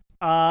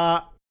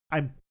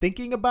 I'm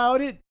thinking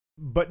about it,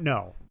 but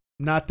no,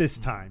 not this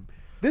time.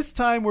 This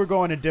time we're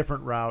going a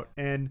different route.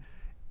 And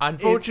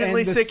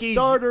unfortunately,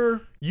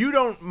 Sickies,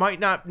 you might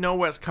not know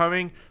what's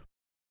coming,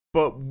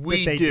 but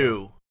they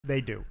do. They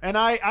do. And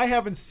I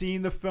haven't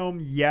seen the film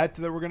yet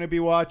that we're going to be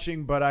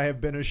watching, but I have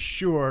been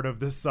assured of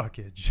the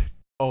suckage.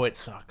 Oh, it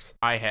sucks.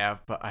 I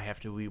have, but I have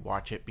to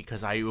rewatch it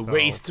because I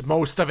erased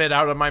most of it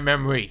out of my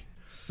memory.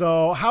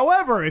 So,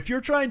 however, if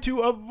you're trying to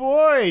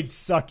avoid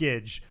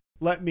suckage,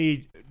 let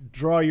me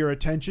draw your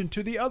attention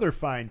to the other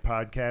fine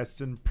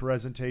podcasts and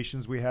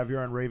presentations we have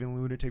here on Raving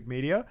Lunatic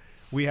Media.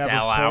 We have,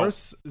 of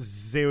course,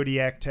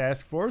 Zodiac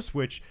Task Force,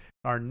 which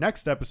our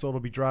next episode will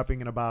be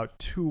dropping in about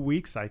 2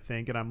 weeks, I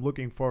think, and I'm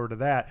looking forward to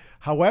that.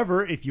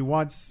 However, if you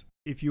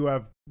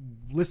have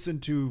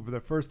listened to the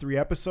first 3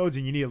 episodes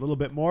and you need a little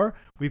bit more,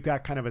 we've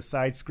got kind of a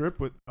side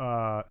script with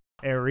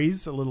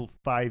Ares, a little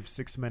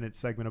 5-6 minute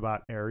segment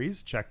about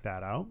Ares. Check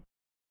that out.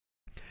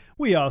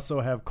 We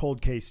also have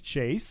Cold Case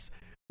Chase,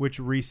 which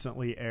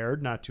recently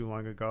aired not too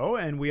long ago.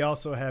 And we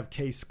also have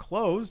Case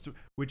Closed,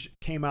 which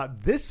came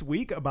out this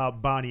week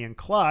about Bonnie and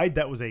Clyde.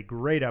 That was a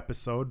great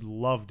episode.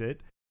 Loved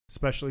it,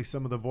 especially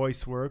some of the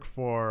voice work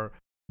for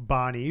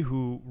Bonnie,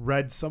 who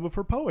read some of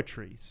her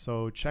poetry.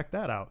 So check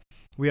that out.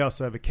 We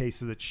also have a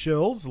Case of the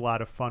Chills. A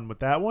lot of fun with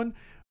that one.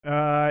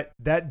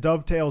 That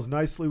dovetails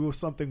nicely with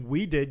something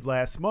we did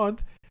last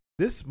month.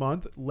 This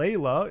month,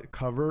 Layla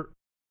covered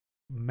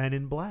Men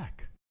in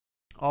Black.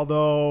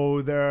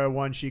 Although the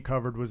one she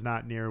covered was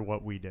not near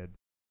what we did.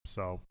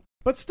 So,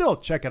 but still,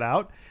 check it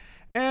out.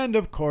 And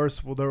of course,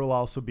 there will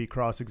also be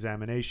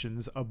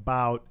cross-examinations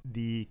about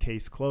the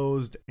Case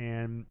Closed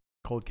and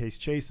Cold Case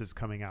Chases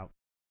coming out.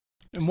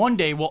 And one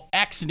day we'll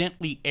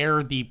accidentally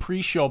air the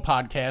pre-show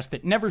podcast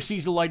that never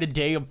sees the light of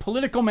day of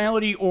political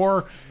malady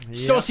or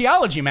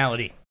sociology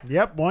malady.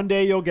 Yep, one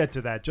day you'll get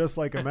to that, just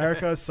like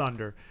America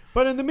Asunder.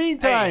 But in the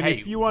meantime,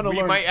 if you want to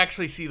learn... We might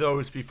actually see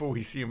those before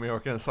we see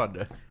America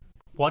Asunder.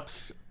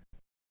 What's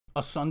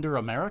Asunder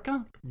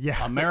America?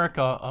 Yeah.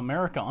 America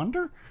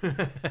Under?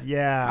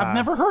 Yeah. I've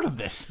never heard of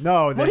this.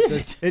 No. What is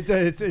it?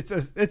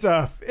 It's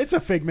a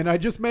figment I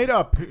just made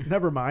up.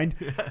 Never mind.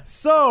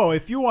 So,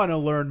 if you want to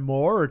learn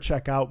more or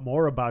check out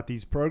more about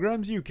these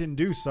programs, you can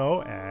do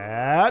so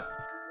at...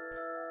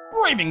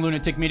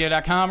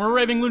 RavingLunaticMedia.com,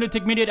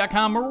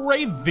 RavingLunaticMedia.com,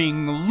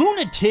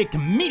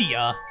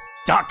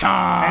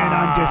 RavingLunaticMedia.com. And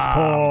on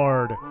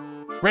Discord.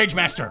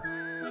 Ragemaster.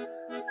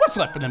 What's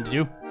left for them to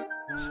do?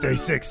 Stay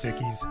sick,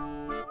 sickies.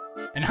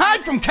 And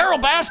hide from Carol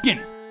Baskin.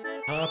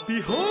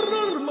 Happy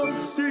Horror Month,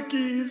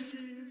 sickies.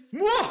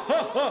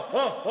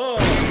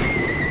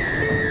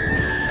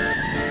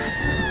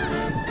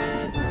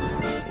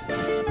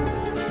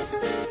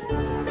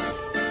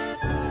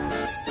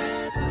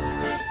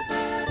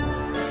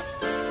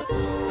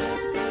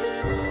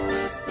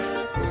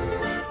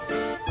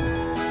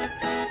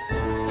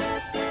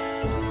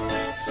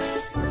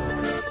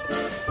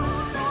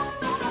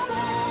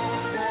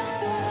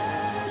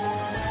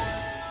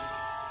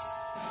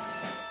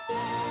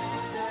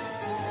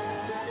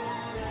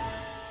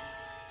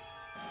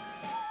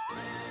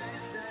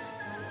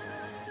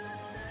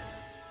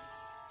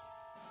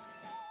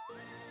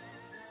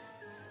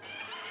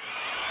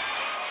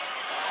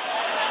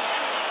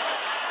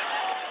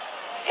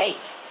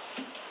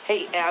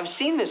 Hey, I've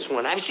seen this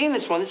one. This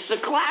is a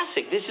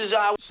classic. This is,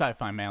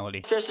 Sci-fi malady.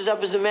 Dresses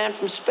up as a man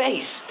from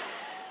space.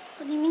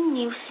 What do you mean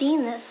you've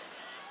seen this?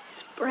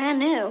 It's brand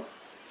new.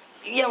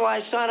 Yeah, well, I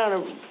saw it on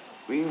a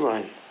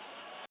rerun.